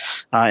them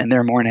in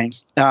their morning.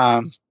 So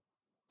I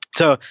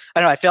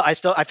don't know.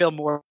 I feel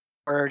more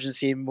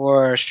urgency,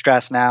 more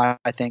stress now,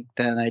 I think,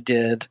 than I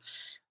did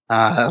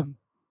in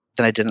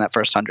that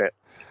first 100.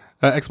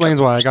 That explains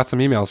why I got some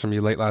emails from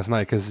you late last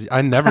night, because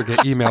I never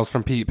get emails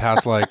from Pete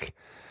past like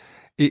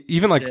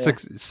even like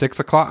 6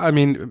 o'clock. I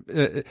mean,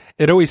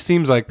 it always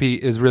seems like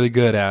Pete is really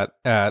good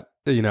at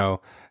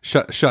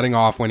shutting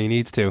off when he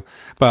needs to.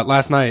 But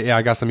last night,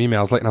 I got some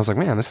emails late, and I was like,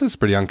 man, this is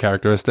pretty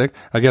uncharacteristic.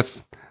 I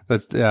guess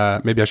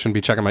that maybe I shouldn't be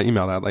checking my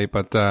email that late,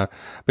 but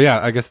yeah,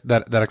 I guess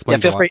that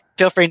explains. Yeah,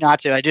 feel free not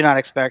to. I do not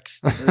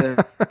expect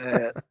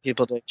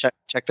people to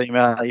check their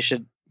email. You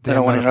should. I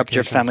don't want to interrupt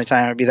your family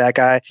time or be that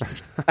guy.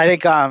 I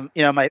think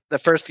the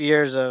first few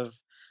years of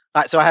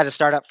so I had a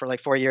startup for like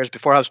 4 years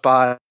before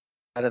HubSpot,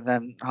 and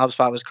then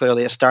HubSpot was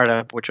clearly a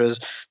startup, which was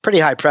pretty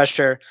high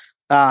pressure.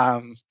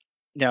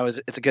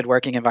 It's a good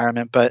working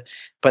environment, but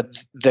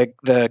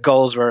the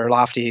goals were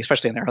lofty,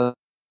 especially in the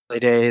early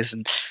days,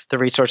 and the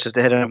resources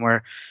to hit them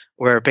were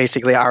were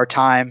basically our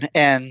time.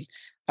 And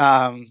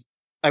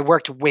I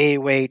worked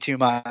way too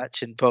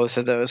much in both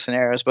of those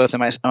scenarios, both in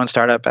my own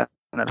startup and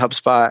at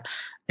HubSpot,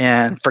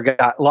 and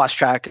lost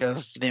track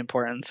of the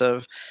importance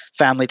of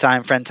family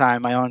time, friend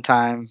time, my own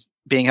time,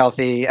 being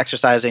healthy,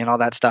 exercising, and all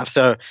that stuff.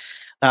 So,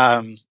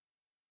 once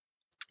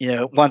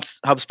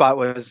HubSpot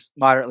was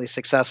moderately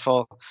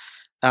successful,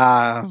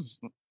 I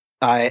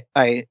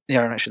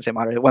shouldn't say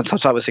moderate. Once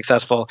HubSpot was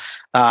successful,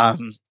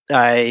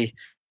 I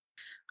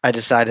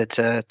decided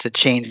to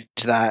change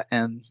that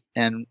and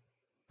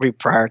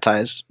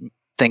reprioritize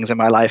things in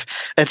my life.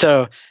 And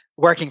so,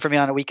 working for me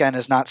on a weekend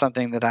is not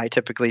something that I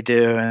typically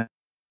do,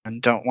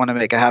 and don't want to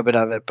make a habit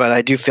of it. But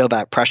I do feel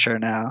that pressure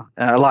now.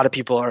 A lot of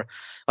people are,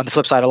 on the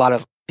flip side, a lot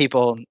of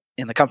people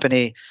in the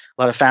company,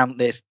 a lot of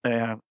families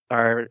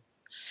are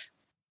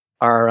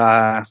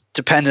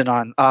dependent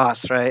on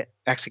us, right?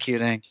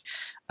 Executing.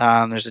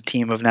 There's a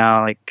team of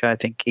now, like, I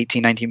think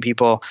 18, 19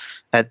 people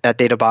at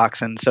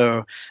DataBox. And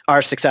so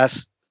our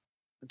success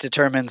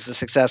determines the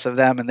success of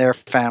them and their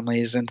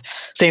families. And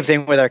same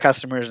thing with our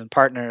customers and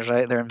partners,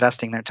 right? They're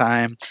investing their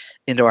time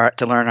into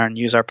to learn and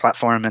use our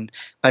platform. And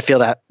I feel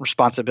that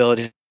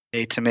responsibility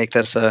to make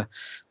this a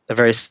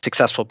very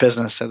successful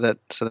business so that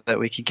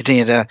we can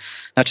continue to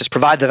not just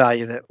provide the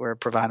value that we're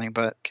providing,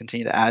 but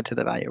continue to add to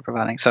the value we're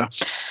providing. So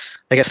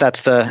I guess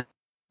that's the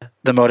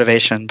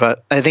motivation,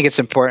 but I think it's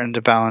important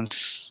to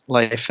balance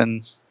life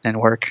and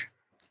work.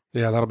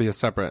 Yeah, that'll be a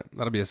separate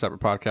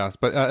podcast.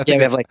 But I think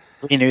we have like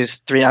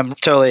three. I'm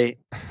totally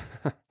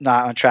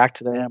not on track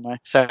today, am I?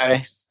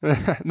 Sorry.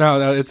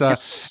 No, it's I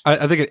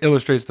think it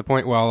illustrates the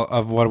point well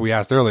of what we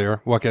asked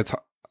earlier. What gets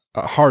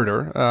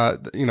harder?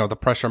 The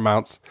pressure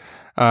mounts,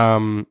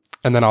 and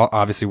then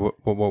obviously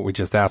what we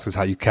just asked is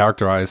how you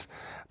characterize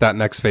that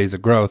next phase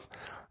of growth.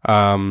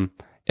 And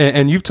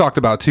you've talked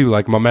about too,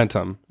 like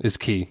momentum is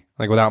key.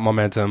 Like without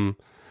momentum,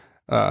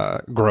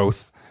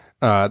 growth.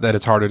 That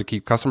it's harder to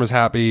keep customers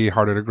happy,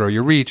 harder to grow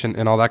your reach,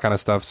 and all that kind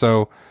of stuff.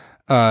 So,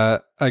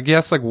 I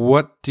guess like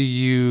what do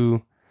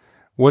you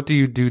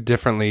do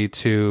differently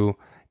to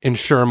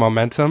ensure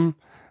momentum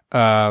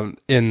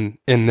in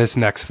this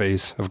next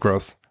phase of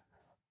growth?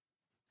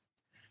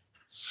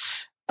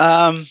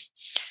 I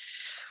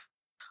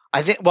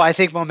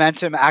think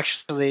momentum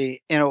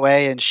actually, in a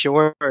way,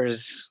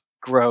 ensures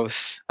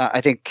growth.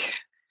 I think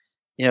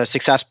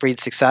success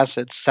breeds success.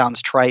 It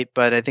sounds trite,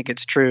 but I think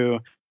it's true.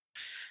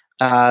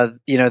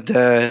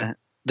 The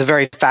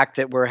very fact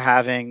that we're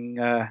having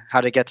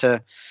how to get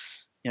to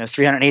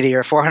 380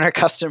 or 400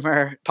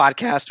 customer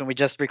podcast when we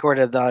just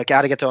recorded the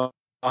how to get to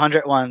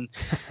 100 one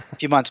a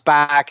few months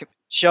back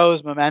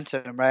shows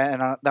momentum, right?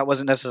 And that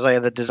wasn't necessarily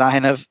the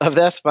design of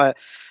this, but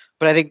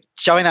I think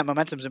showing that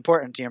momentum is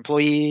important to your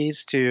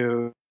employees,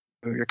 to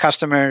your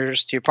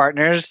customers, to your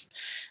partners.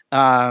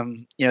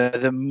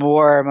 The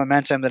more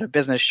momentum that a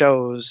business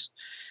shows,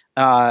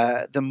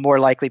 the more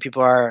likely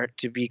people are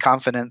to be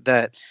confident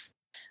that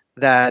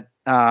that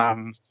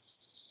they're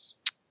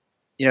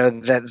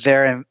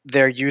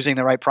using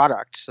the right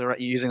product, they're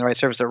using the right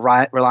service, they're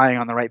relying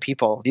on the right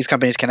people. These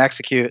companies can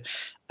execute.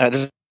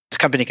 This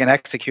company can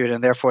execute,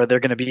 and therefore they're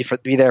going to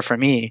be there for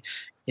me.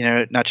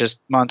 Not just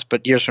months,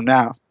 but years from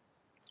now.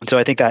 And so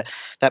I think that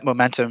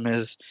momentum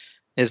is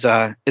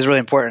really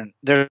important.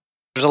 There's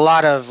a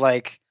lot of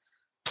like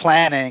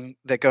planning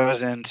that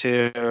goes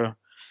into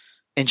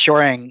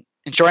ensuring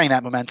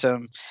that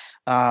momentum.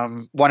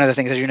 One of the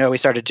things, as you know, we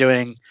started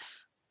doing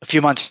a few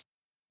months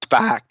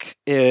back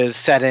is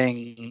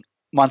setting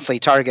monthly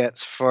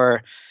targets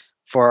for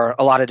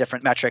a lot of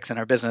different metrics in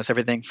our business,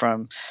 everything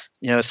from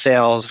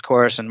sales, of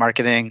course, and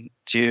marketing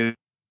to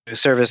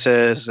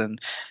services and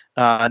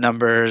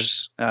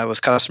numbers, was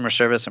customer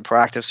service and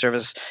proactive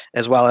service,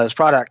 as well as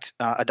product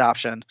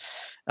adoption.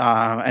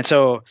 And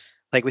so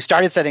like we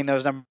started setting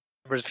those numbers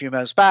a few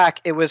months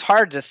back. It was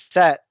hard to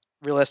set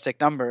realistic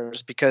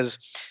numbers because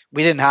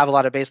we didn't have a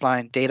lot of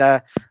baseline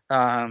data.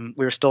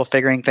 We were still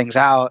figuring things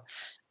out.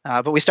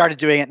 But we started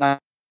doing it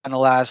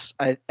nonetheless.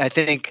 I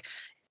think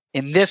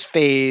in this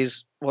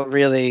phase, what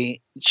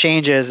really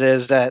changes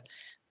is that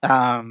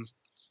we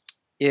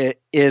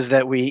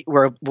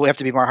have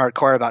to be more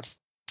hardcore about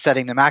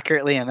setting them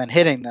accurately and then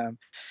hitting them.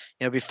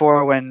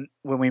 Before when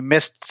we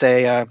missed,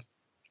 say, a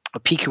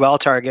PQL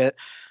target,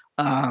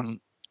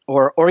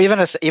 or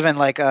even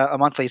like a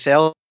monthly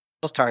sales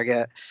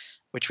target,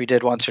 which we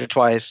did once or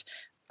twice.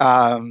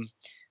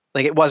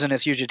 Like it wasn't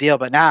as huge a deal,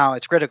 but now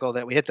it's critical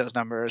that we hit those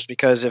numbers,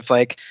 because if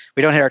like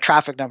we don't hit our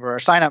traffic number or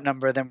sign up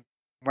number, then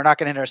we're not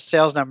going to hit our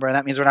sales number, and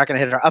that means we're not going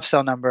to hit our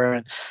upsell number.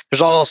 And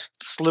there's all a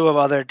slew of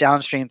other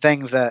downstream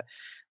things that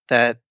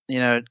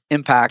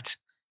impact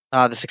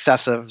the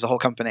success of the whole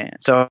company.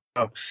 So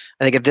I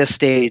think at this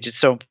stage, it's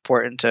so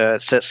important to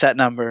set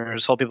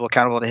numbers, hold people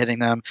accountable to hitting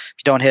them. If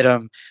you don't hit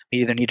them,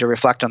 we either need to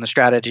reflect on the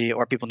strategy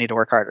or people need to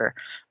work harder.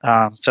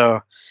 I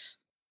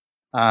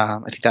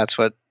think that's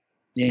what.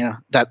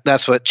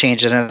 That's what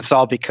changes, and it's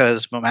all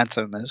because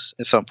momentum is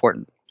so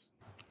important.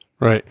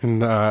 Right.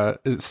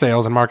 And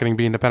sales and marketing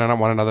being dependent on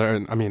one another.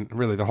 And I mean,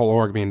 really the whole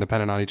org being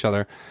dependent on each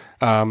other.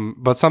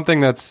 But something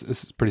this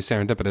is pretty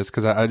serendipitous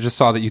because I just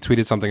saw that you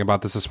tweeted something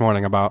about this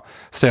morning about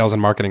sales and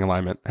marketing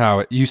alignment. How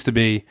it used to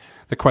be,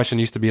 the question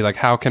used to be like,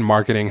 how can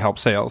marketing help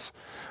sales?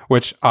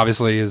 Which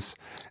obviously is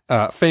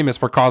famous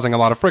for causing a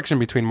lot of friction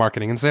between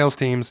marketing and sales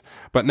teams.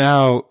 But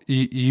now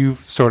you've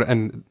sort of,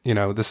 and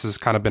this has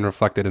kind of been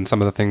reflected in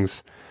some of the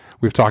things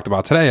we've talked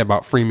about today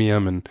about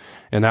freemium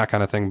and that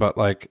kind of thing. But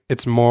like,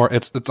 it's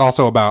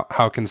also about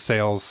how can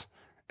sales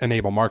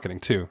enable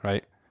marketing too,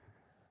 right?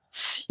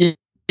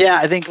 Yeah,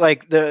 I think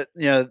like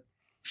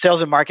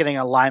sales and marketing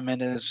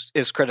alignment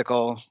is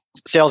critical.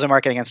 Sales and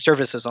marketing and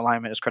services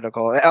alignment is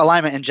critical.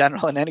 Alignment in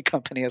general in any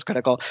company is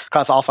critical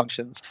across all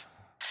functions.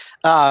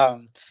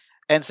 And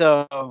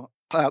so,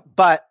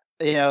 but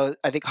I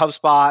think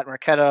HubSpot,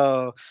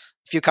 Marketo, a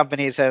few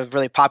companies have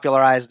really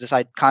popularized this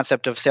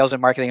concept of sales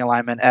and marketing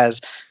alignment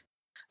as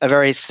a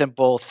very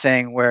simple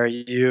thing where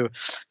you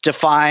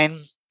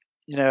define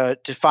a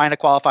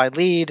qualified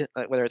lead,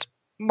 whether it's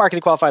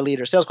marketing qualified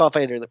lead or sales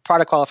qualified lead or the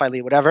product qualified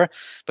lead, whatever,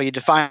 but you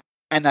define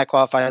that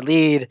qualified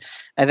lead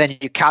and then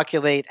you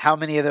calculate how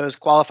many of those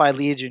qualified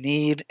leads you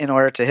need in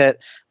order to hit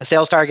a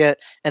sales target.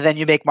 And then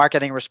you make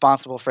marketing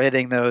responsible for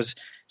hitting those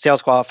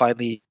sales qualified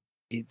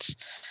leads,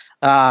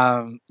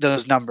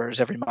 those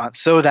numbers every month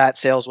so that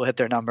sales will hit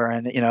their number.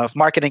 And, if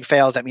marketing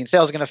fails, that means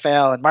sales is going to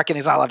fail and marketing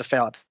is not allowed to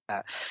fail at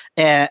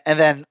that. And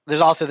then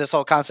there's also this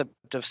whole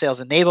concept of sales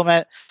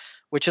enablement,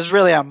 which is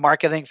really a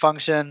marketing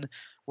function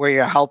where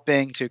you're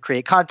helping to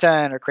create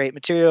content or create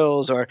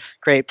materials or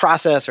create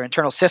process or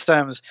internal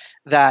systems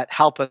that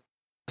help a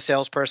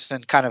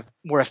salesperson kind of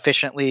more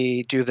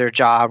efficiently do their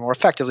job, more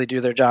effectively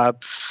do their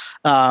job.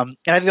 And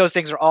I think those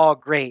things are all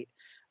great.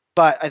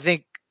 But I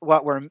think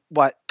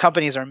what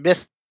companies are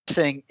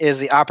missing is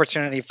the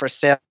opportunity for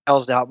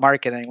sales to help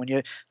marketing. When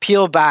you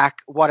peel back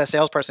what a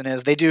salesperson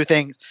is, they do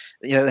things,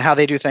 how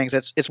they do things,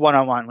 it's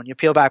one-on-one. When you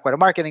peel back what a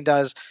marketing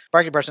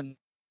person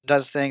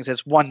does things,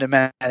 it's one to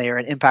many, or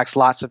it impacts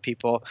lots of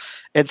people.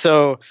 And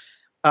so,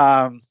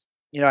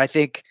 I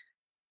think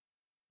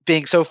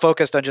being so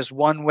focused on just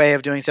one way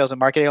of doing sales and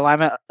marketing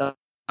alignment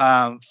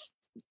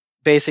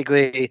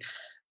basically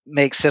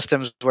makes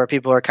systems where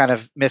people are kind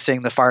of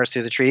missing the forest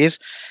through the trees.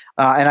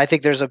 And I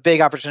think there's a big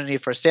opportunity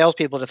for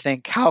salespeople to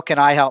think, how can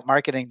I help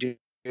marketing do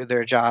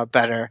their job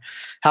better?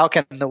 How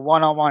can the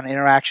one-on-one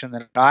interaction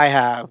that I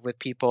have with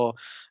people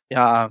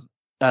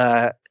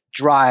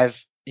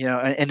drive,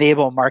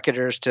 enable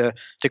marketers to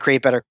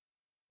create better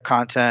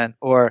content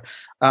or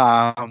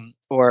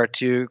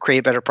to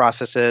create better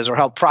processes or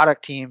help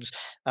product teams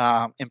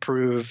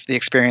improve the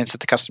experience that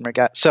the customer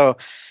gets. So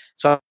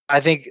I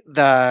think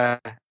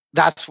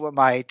that's what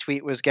my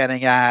tweet was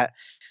getting at.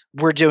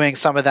 We're doing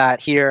some of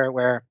that here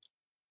where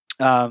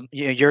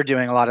you're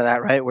doing a lot of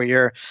that, right?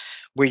 Where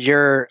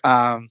you're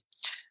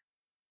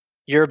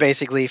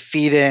basically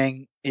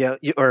feeding,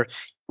 or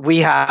we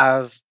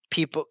have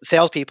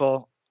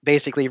salespeople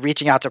basically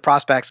reaching out to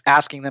prospects,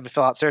 asking them to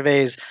fill out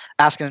surveys,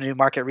 asking them to do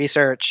market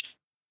research.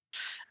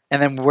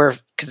 And then we're,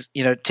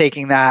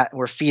 taking that,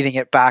 we're feeding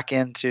it back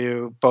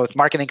into both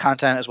marketing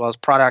content as well as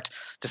product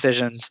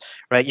decisions,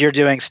 right? You're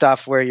doing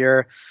stuff where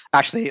you're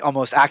actually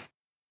almost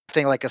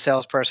acting like a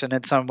salesperson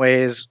in some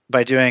ways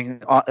by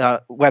doing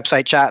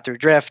website chat through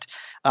Drift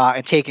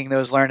and taking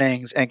those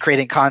learnings and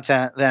creating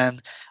content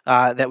then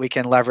that we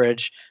can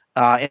leverage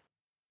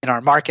in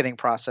our marketing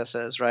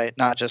processes, right?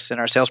 Not just in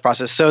our sales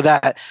process, so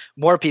that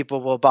more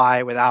people will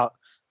buy without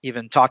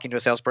even talking to a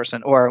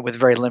salesperson or with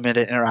very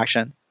limited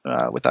interaction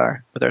with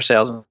our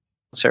sales and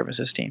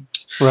services team.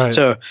 Right.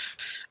 So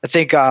I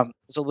think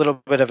it's a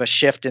little bit of a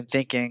shift in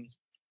thinking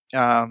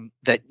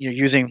that you're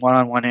using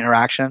one-on-one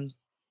interaction,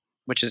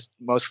 which is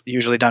most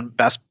usually done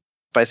best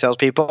by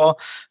salespeople,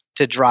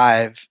 to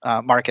drive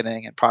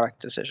marketing and product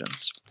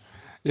decisions.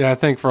 Yeah, I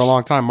think for a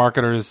long time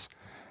marketers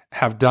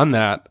have done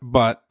that,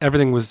 but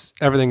everything is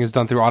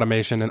done through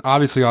automation, and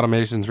obviously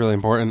automation is really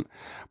important.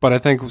 But I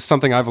think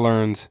something I've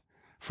learned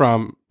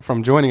from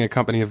joining a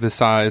company of this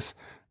size,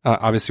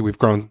 obviously we've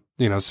grown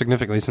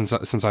significantly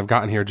since I've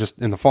gotten here just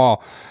in the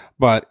fall,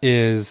 but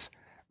is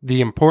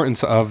the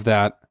importance of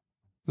that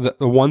the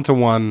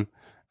one-to-one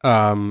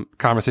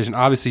conversation.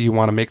 Obviously you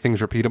want to make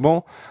things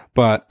repeatable,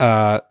 but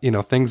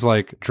things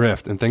like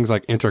Drift and things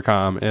like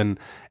Intercom and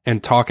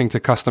talking to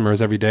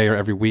customers every day or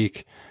every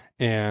week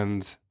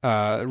and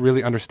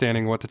really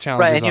understting what the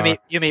challenges are. Right, and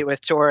you meet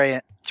with Tori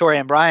and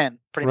Brian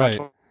pretty much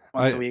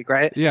once a week,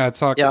 right? Yeah, and I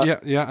talked to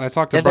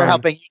and Brian. They're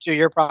helping you do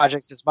your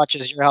projects as much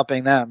as you're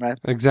helping them, right?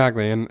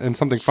 Exactly, and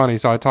something funny.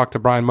 So I talked to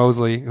Brian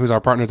Mosley, who's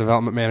our partner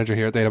development manager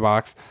here at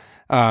DataBox,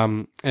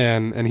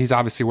 and he's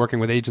obviously working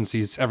with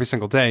agencies every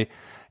single day.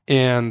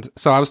 And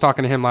so I was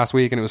talking to him last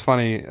week, and it was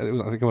funny.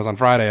 I think it was on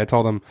Friday. I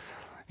told him,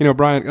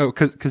 Brian,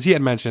 because he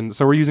had mentioned,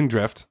 so we're using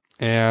Drift,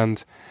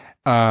 and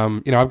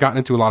I've gotten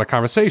into a lot of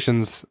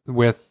conversations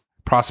with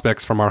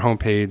prospects from our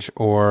homepage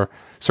or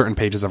certain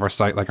pages of our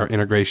site, like our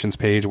integrations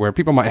page, where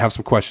people might have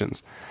some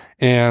questions.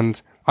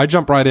 And I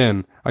jump right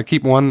in. I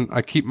keep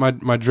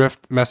my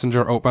Drift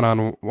Messenger open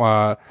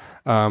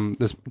on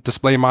this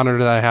display monitor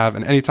that I have,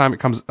 and anytime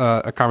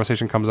a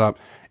conversation comes up,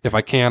 if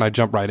I can, I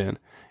jump right in.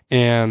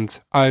 And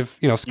I've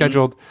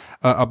scheduled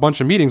a bunch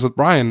of meetings with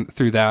Brian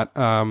through that.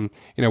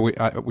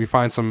 We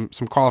find some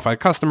qualified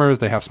customers.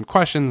 They have some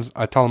questions.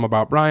 I tell them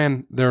about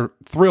Brian. They're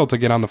thrilled to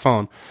get on the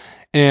phone.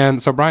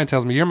 And so Brian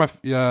tells me, "You're my,"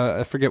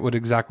 I forget what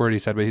exact word he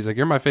said, but he's like,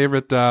 "You're my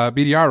favorite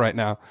BDR right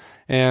now."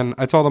 And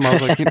I told him, I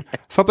was like,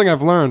 something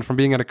I've learned from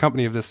being at a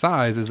company of this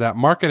size is that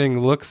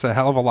marketing looks a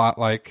hell of a lot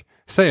like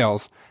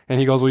sales. And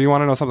he goes, "Well, you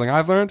want to know something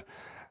I've learned?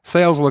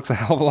 Sales looks a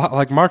hell of a lot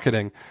like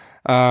marketing."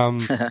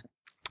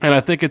 And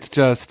I think it's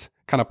just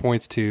kind of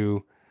points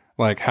to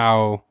like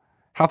how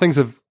things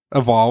have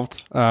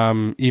evolved,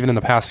 even in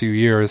the past few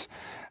years,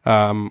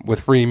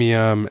 with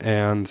freemium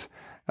and,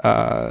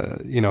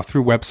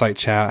 through website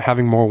chat,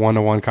 having more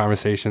one-to-one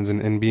conversations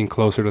and being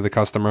closer to the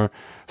customer.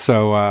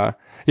 So, I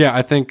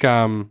think,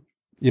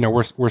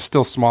 we're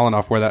still small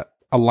enough where that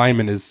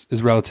alignment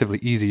is relatively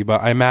easy,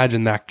 but I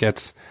imagine that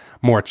gets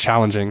more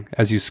challenging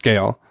as you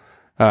scale.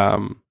 I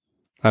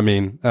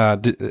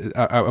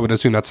would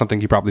assume that's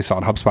something you probably saw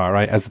at HubSpot,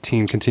 right? As the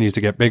team continues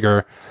to get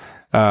bigger,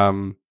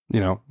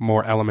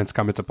 more elements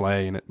come into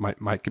play, and it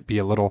might be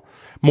a little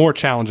more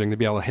challenging to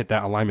be able to hit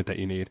that alignment that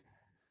you need.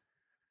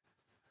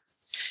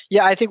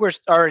 Yeah, I think we're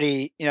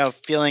already,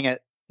 feeling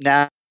it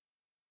now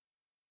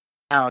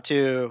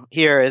too.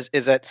 Here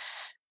is that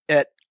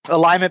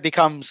alignment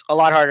becomes a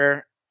lot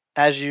harder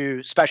as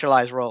you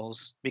specialize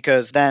roles,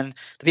 because then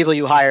the people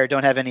you hire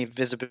don't have any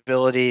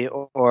visibility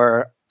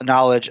or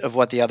knowledge of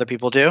what the other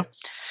people do.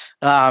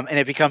 And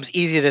it becomes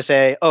easy to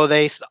say, "Oh,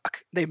 they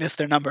suck. They missed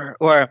their number."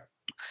 Or,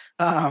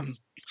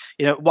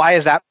 "Why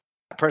is that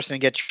person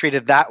get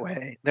treated that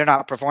way? They're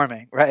not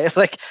performing," right?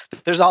 Like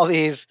there's all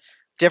these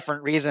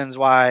different reasons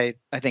why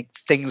I think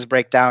things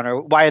break down, or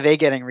why are they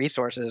getting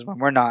resources when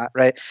we're not,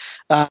 right?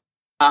 And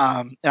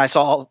I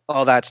saw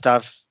all that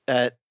stuff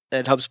at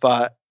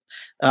HubSpot.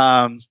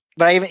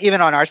 But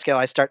even on our scale,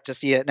 I start to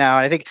see it now.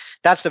 And I think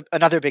that's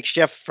another big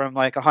shift from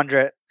like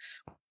 100,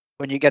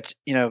 when you get,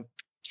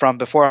 from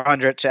before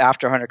 100 to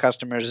after 100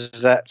 customers,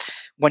 is that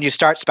when you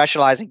start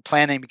specializing,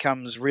 planning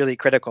becomes really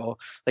critical.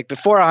 Like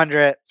before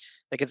 100,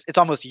 like it's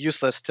almost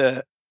useless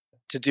to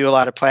do a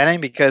lot of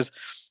planning, because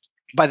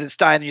by the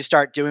time you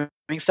start doing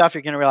stuff,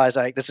 you're going to realize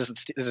like this is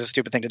a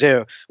stupid thing to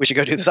do. We should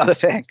go do this other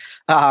thing.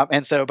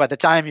 And so by the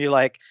time you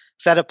like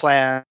set a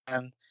plan,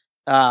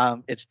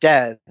 it's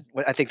dead.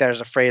 I think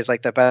there's a phrase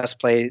like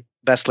the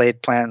best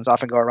laid plans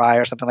often go awry,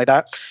 or something like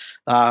that.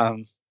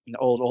 An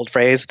old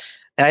phrase.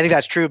 And I think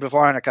that's true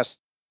before 100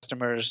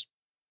 customers.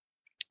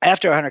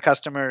 After 100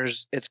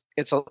 customers, it's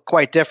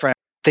quite different.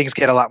 Things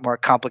get a lot more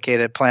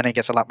complicated. Planning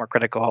gets a lot more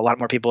critical. A lot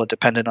more people are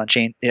dependent on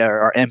change,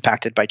 or are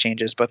impacted by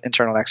changes, both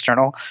internal and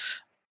external.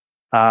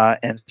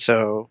 And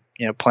so,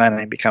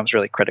 planning becomes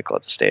really critical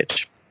at the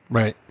stage.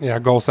 Right. Yeah.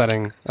 Goal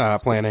setting,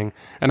 planning.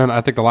 And then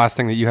I think the last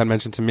thing that you had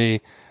mentioned to me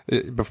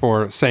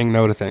before, saying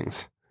no to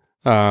things.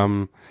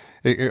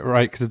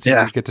 Right. Cause it's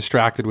easy to get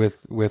distracted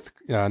with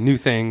new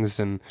things.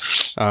 And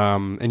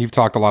you've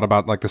talked a lot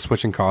about like the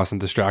switching costs and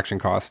distraction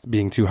costs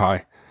being too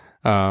high.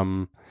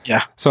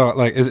 Yeah. So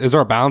like, is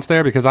there a balance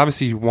there? Because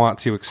obviously you want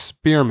to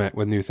experiment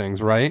with new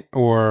things, right?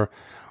 Or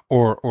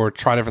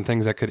try different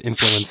things that could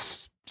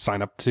influence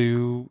sign up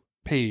to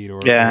paid, or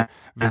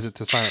visit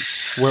to sign up.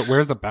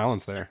 Where's the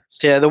balance there?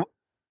 So yeah,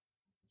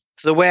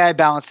 the way I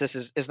balance this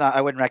is not,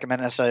 I wouldn't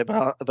recommend necessarily,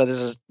 but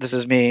this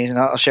is me, and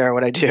I'll share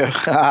what I do.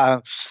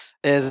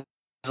 Is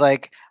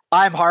like,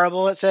 I'm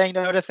horrible at saying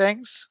no to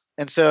things.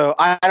 And so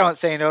I don't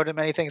say no to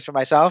many things for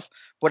myself.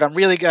 What I'm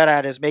really good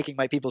at is making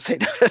my people say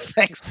no to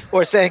things,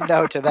 or saying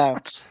no to them,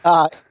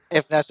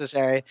 if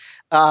necessary.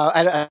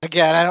 I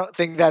don't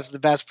think that's the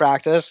best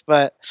practice,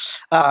 but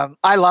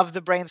I love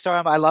the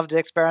brainstorm. I love to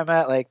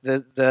experiment. Like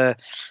the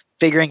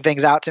figuring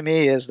things out, to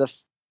me, is the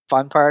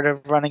fun part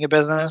of running a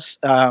business.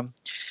 I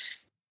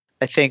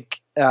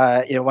think one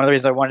of the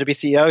reasons I wanted to be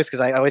CEO is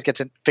because I always get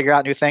to figure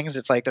out new things.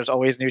 It's like there's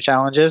always new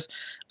challenges,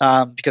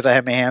 because I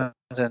have my hands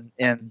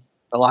in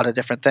a lot of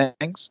different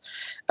things.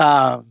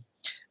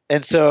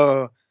 And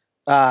so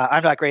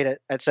I'm not great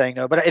at saying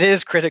no, but it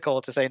is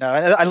critical to say no.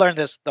 And I learned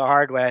this the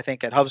hard way, I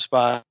think, at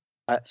HubSpot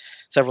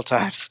several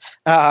times.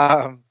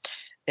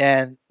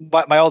 And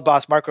my old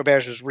boss, Mark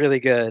Roberge, was really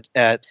good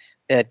at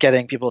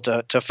getting people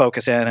to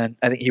focus in. And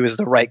I think he was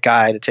the right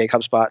guy to take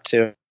HubSpot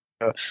to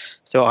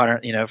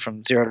 100,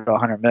 from 0 to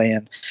 100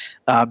 million,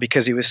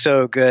 because he was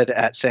so good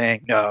at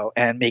saying no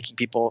and making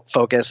people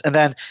focus. And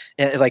then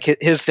like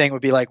his thing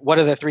would be like, what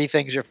are the 3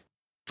 things you're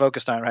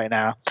focused on right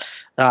now?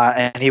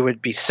 And he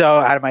would be so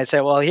adamant. I'd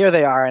say, well, here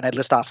they are. And I'd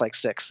list off like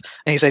 6.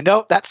 And he'd say,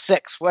 nope, that's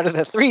 6. What are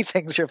the 3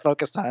 things you're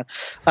focused on?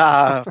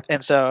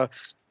 And so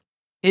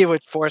he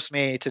would force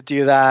me to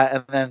do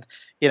that. And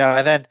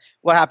then,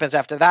 what happens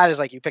after that is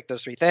like, you pick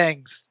those 3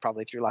 things,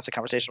 probably through lots of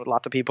conversation with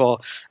lots of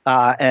people,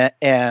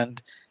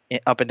 and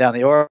up and down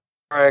the org,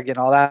 and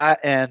all that,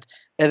 and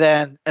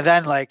then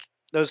like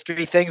those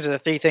three things are the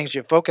three things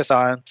you focus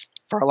on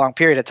for a long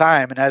period of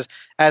time. And as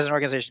an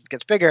organization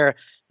gets bigger,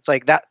 it's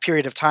like that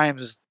period of time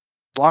is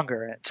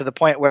longer, to the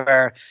point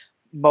where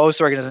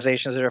most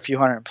organizations that are a few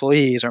hundred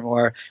employees or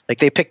more, like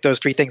they pick those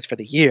three things for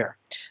the year,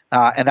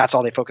 and that's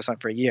all they focus on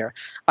for a year.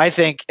 I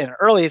think in an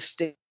early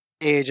stage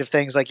of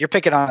things, like you're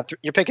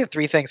picking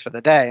three things for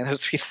the day, and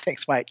those three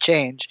things might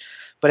change.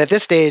 But at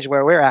this stage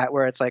where we're at,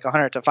 where it's like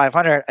 100 to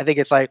 500, I think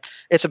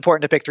it's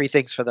important to pick three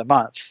things for the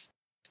month,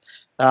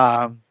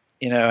 and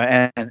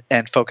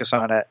focus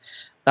on it.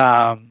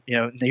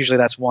 Usually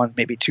that's one,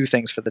 maybe two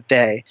things for the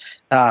day,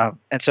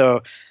 and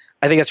so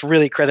I think it's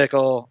really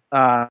critical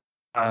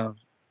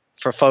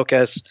for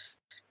focus.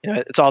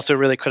 It's also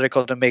really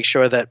critical to make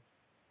sure that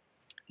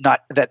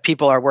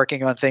people are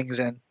working on things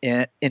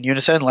in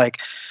unison. Like,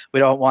 we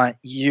don't want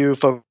you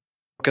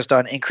focused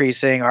on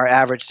increasing our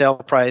average sale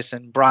price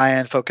and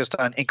Brian focused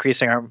on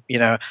increasing our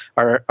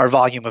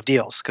volume of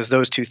deals, because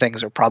those two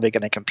things are probably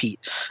going to compete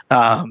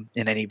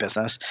in any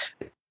business.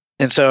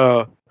 And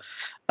so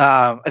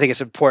I think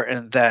it's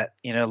important that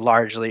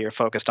largely you're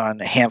focused on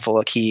a handful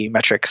of key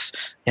metrics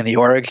in the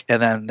org,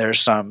 and then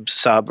there's some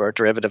sub or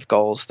derivative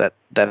goals that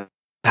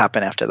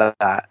happen after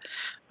that.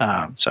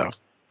 So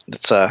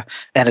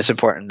it's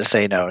important to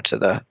say no to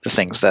the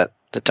things that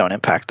don't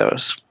impact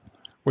those.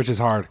 Which is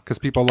hard, because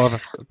people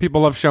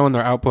love showing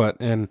their output,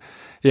 and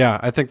yeah,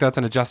 I think that's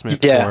an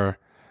adjustment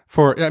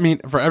for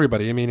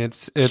everybody. I mean,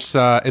 it's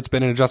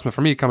been an adjustment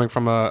for me, coming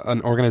from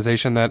an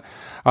organization that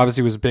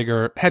obviously was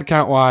bigger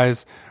headcount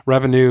wise,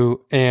 revenue,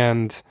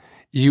 and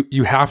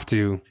you have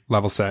to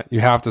level set.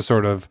 You have to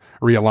sort of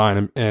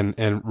realign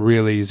and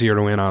really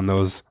zero in on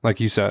those,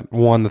 like you said,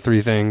 1 to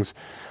 3 things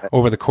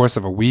over the course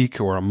of a week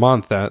or a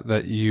month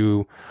that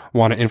you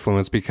want to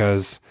influence,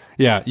 because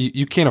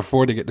you can't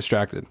afford to get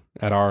distracted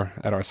at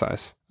our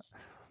size.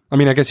 I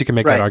mean, I guess you can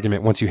make that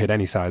argument once you hit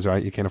any size,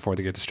 right? You can't afford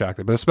to get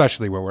distracted, but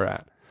especially where we're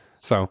at.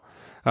 So,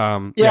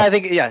 I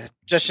think,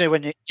 just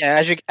when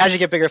as you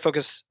get bigger,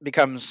 focus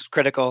becomes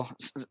critical.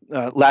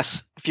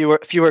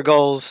 Fewer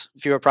goals,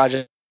 fewer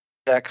projects,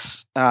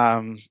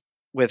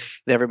 with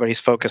everybody's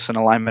focus and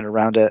alignment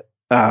around it,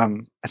 I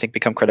think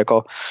become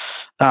critical.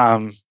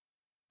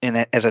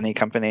 As any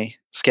company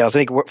scales, I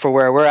think for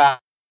where we're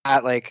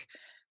at, like,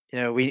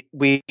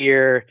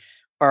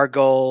 our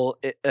goal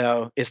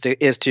is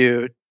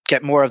to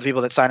get more of the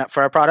people that sign up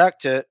for our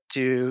product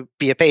to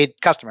be a paid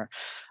customer,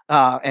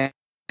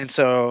 and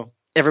so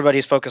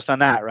everybody's focused on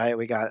that, right?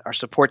 We got our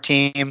support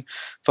team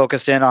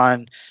focused in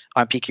on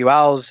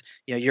PQLs.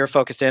 You're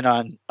focused in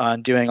on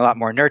doing a lot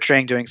more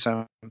nurturing, doing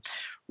some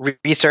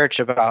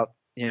research about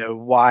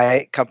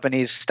why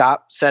companies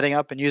stop setting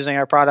up and using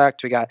our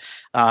product. We got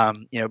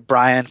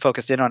Brian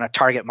focused in on a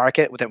target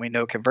market that we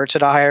know converts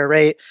at a higher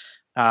rate.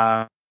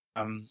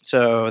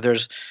 So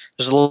there's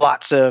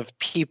lots of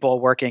people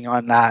working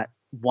on that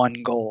one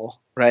goal,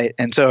 right?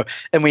 And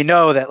we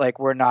know that, like,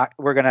 we're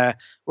gonna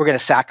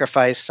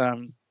sacrifice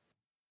some.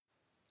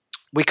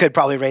 We could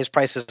probably raise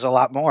prices a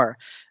lot more,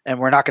 and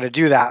we're not going to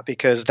do that,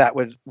 because that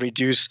would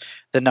reduce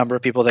the number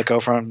of people that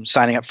go from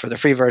signing up for the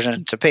free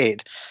version to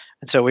paid.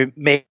 And so we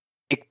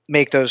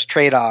make those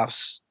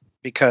trade-offs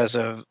because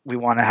we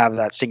want to have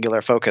that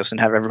singular focus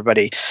and have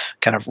everybody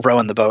kind of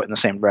rowing the boat in the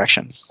same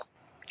direction.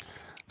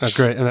 That's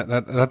great, and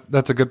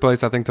that's a good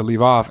place, I think, to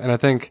leave off. And I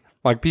think,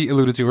 like Pete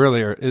alluded to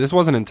earlier, this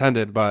wasn't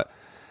intended, but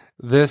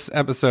this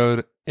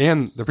episode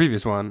and the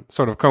previous one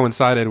sort of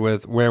coincided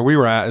with where we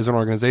were at as an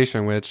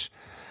organization, which,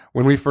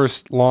 when we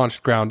first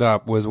launched Ground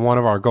Up, was one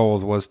of our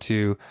goals was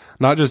to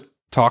not just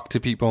talk to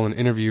people and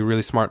interview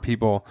really smart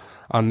people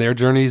on their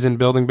journeys in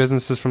building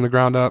businesses from the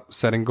ground up,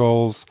 setting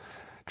goals,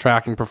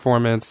 tracking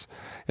performance,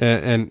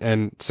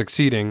 and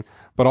succeeding,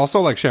 but also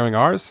like sharing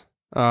ours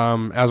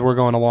as we're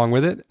going along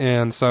with it.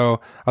 And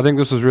so I think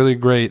this was really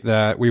great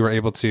that we were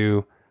able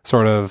to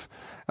sort of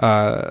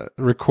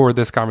record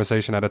this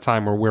conversation at a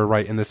time where we're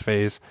right in this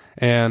phase.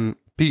 And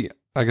Pete,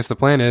 I guess the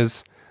plan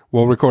is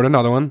we'll record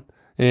another one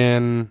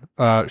in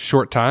a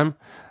short time,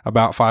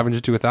 about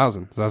 500 to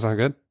 1,000. Does that sound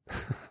good?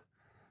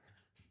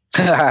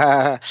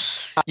 Yeah,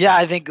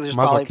 I think there's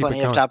probably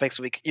plenty of topics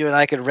you and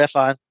I could riff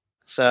on.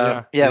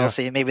 So we'll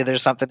see. Maybe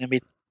there's something in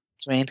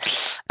between.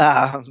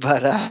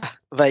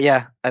 But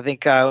yeah, I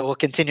think we'll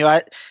continue.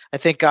 I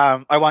think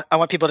I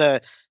want people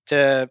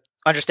to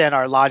understand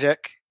our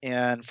logic,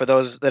 and for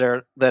those that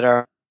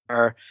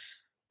are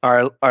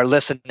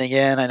listening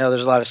in, I know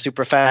there's a lot of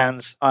super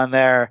fans on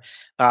there.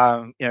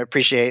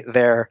 Appreciate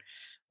their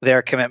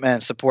commitment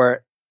and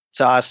support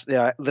to us.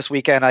 This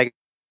weekend, I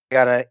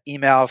got an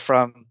email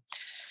from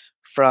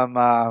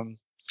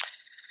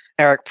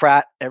Eric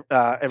Pratt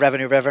at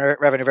Revenue River.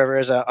 Revenue River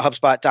is a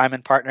HubSpot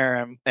Diamond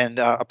partner and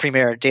a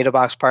premier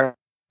DataBox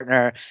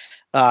partner.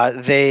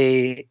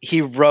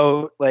 He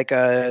wrote like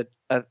a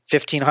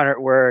 1,500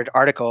 word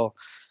article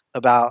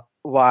about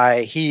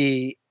why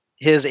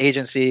his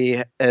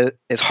agency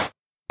is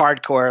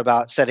hardcore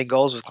about setting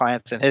goals with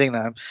clients and hitting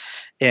them,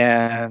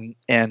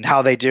 and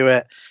how they do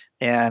it.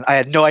 And I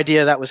had no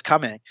idea that was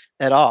coming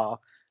at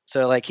all.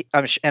 So like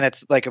and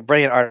it's like a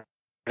brilliant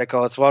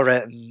article. It's well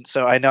written.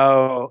 So I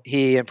know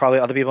he and probably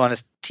other people on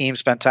his team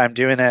spent time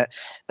doing it.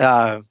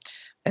 And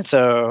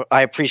so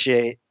I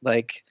appreciate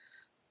like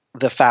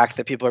the fact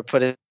that people are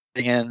putting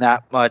in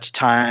that much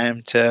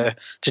time to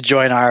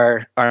join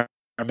our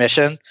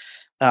mission.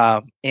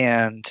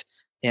 And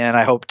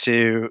I hope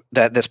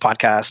that this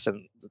podcast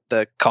and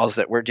the calls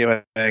that we're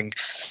doing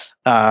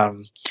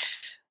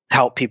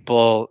help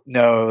people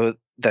know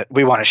that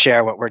we want to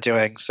share what we're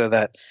doing, so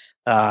that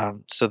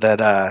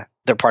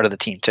they're part of the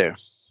team too.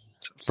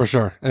 For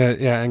sure.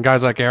 Yeah. And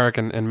guys like Eric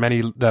and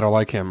many that are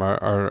like him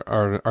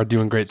are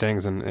doing great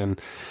things and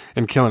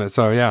killing it.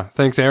 So yeah,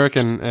 thanks Eric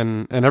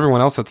and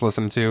everyone else that's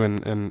listening to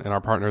and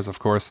our partners, of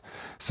course.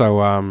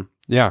 So,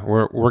 yeah,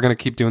 we're going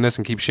to keep doing this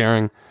and keep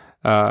sharing,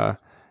 all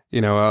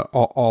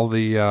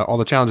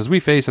the challenges we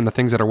face and the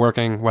things that are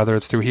working, whether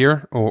it's through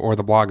here or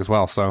the blog as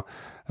well. So,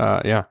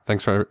 yeah,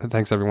 thanks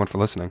everyone for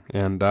listening,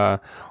 and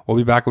we'll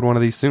be back with one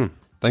of these soon.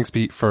 Thanks,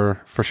 Pete,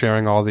 for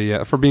sharing all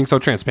the for being so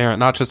transparent,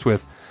 not just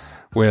with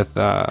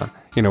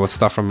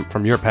stuff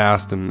from your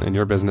past and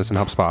your business and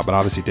HubSpot, but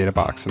obviously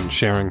DataBox, and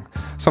sharing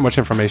so much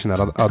information that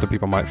other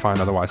people might find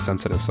otherwise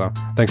sensitive. So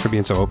thanks for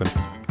being so open.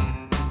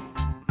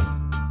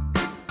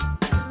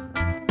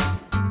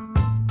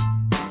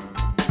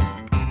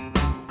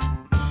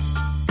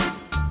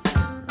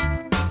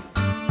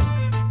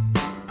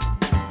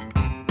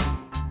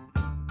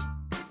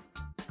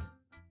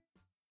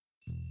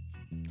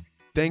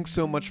 Thanks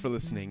so much for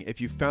listening. If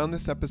you found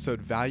this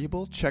episode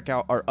valuable, check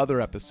out our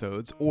other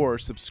episodes or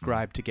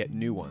subscribe to get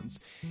new ones.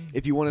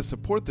 If you want to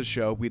support the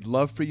show, we'd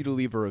love for you to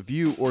leave a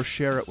review or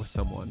share it with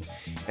someone.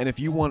 And if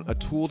you want a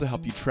tool to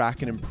help you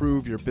track and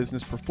improve your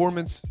business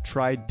performance,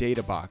 try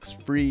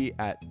DataBox, free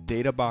at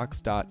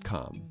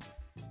databox.com.